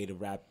great way to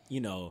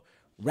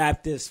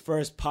wrap this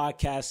first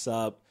podcast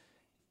up.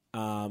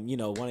 Want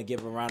to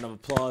give a round of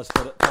applause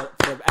for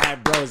the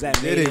Ad Bros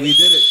that made it. We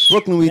did it.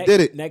 Brooklyn, we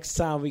did it. Next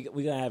time we're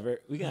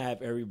gonna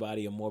have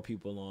everybody and more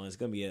people on. It's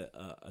gonna be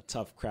a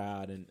tough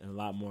crowd and a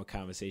lot more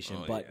conversation.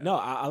 But yeah. no,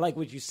 I like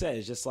what you said.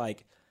 It's just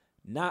like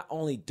not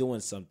only doing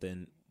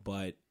something,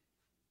 but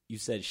you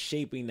said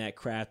shaping that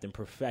craft and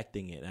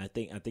perfecting it. And I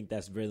think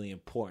that's really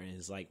important.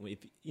 It's like, if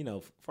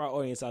for our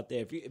audience out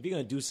there, if you're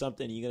gonna do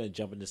something, you're gonna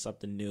jump into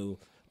something new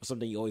or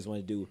something you always want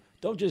to do.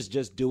 Don't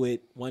just do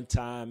it one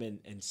time and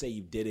say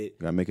you did it.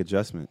 Gotta make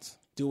adjustments.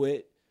 Do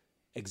it.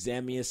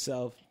 Examine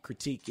yourself.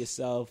 Critique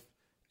yourself.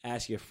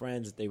 Ask your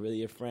friends if they really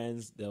your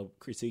friends. They'll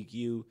critique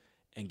you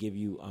and give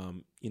you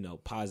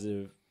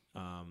positive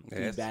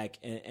feedback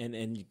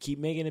and you keep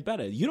making it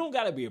better. You don't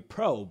gotta be a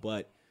pro,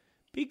 but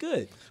be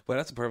good. But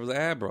that's the purpose of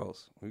Ad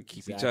Bros. We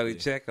keep each other Exactly. in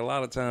check a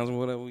lot of times in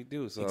whatever we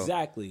do. So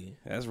Exactly.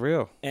 that's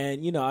real.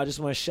 And, I just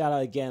want to shout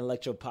out again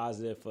Electro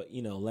Positive for,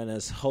 letting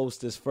us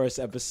host this first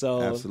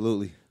episode.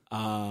 Absolutely.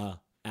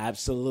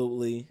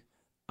 Absolutely.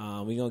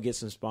 We're going to get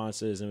some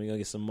sponsors and we're going to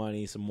get some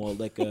money, some more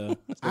liquor,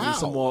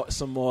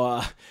 some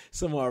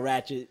more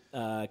ratchet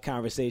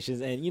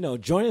conversations.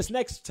 And, join us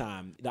next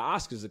time. The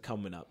Oscars are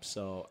coming up.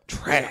 So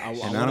Trash.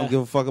 And I don't give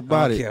a fuck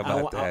about I don't it. care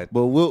about that.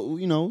 But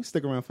we'll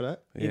stick around for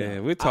that. Yeah,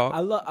 we talk. I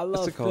love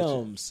It's the culture.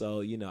 film,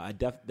 so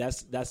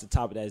that's the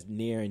topic that's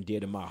near and dear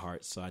to my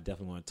heart. So I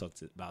definitely want to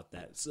talk about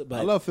that. So, but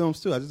I love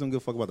films too. I just don't give a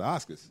fuck about the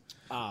Oscars.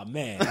 oh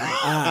man,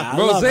 I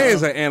love Rose it.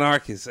 is an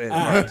anarchist. All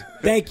right.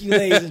 Thank you,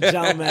 ladies and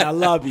gentlemen. I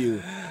love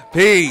you.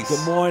 Peace.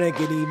 Good morning,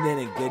 good evening,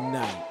 and good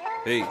night.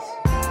 Peace.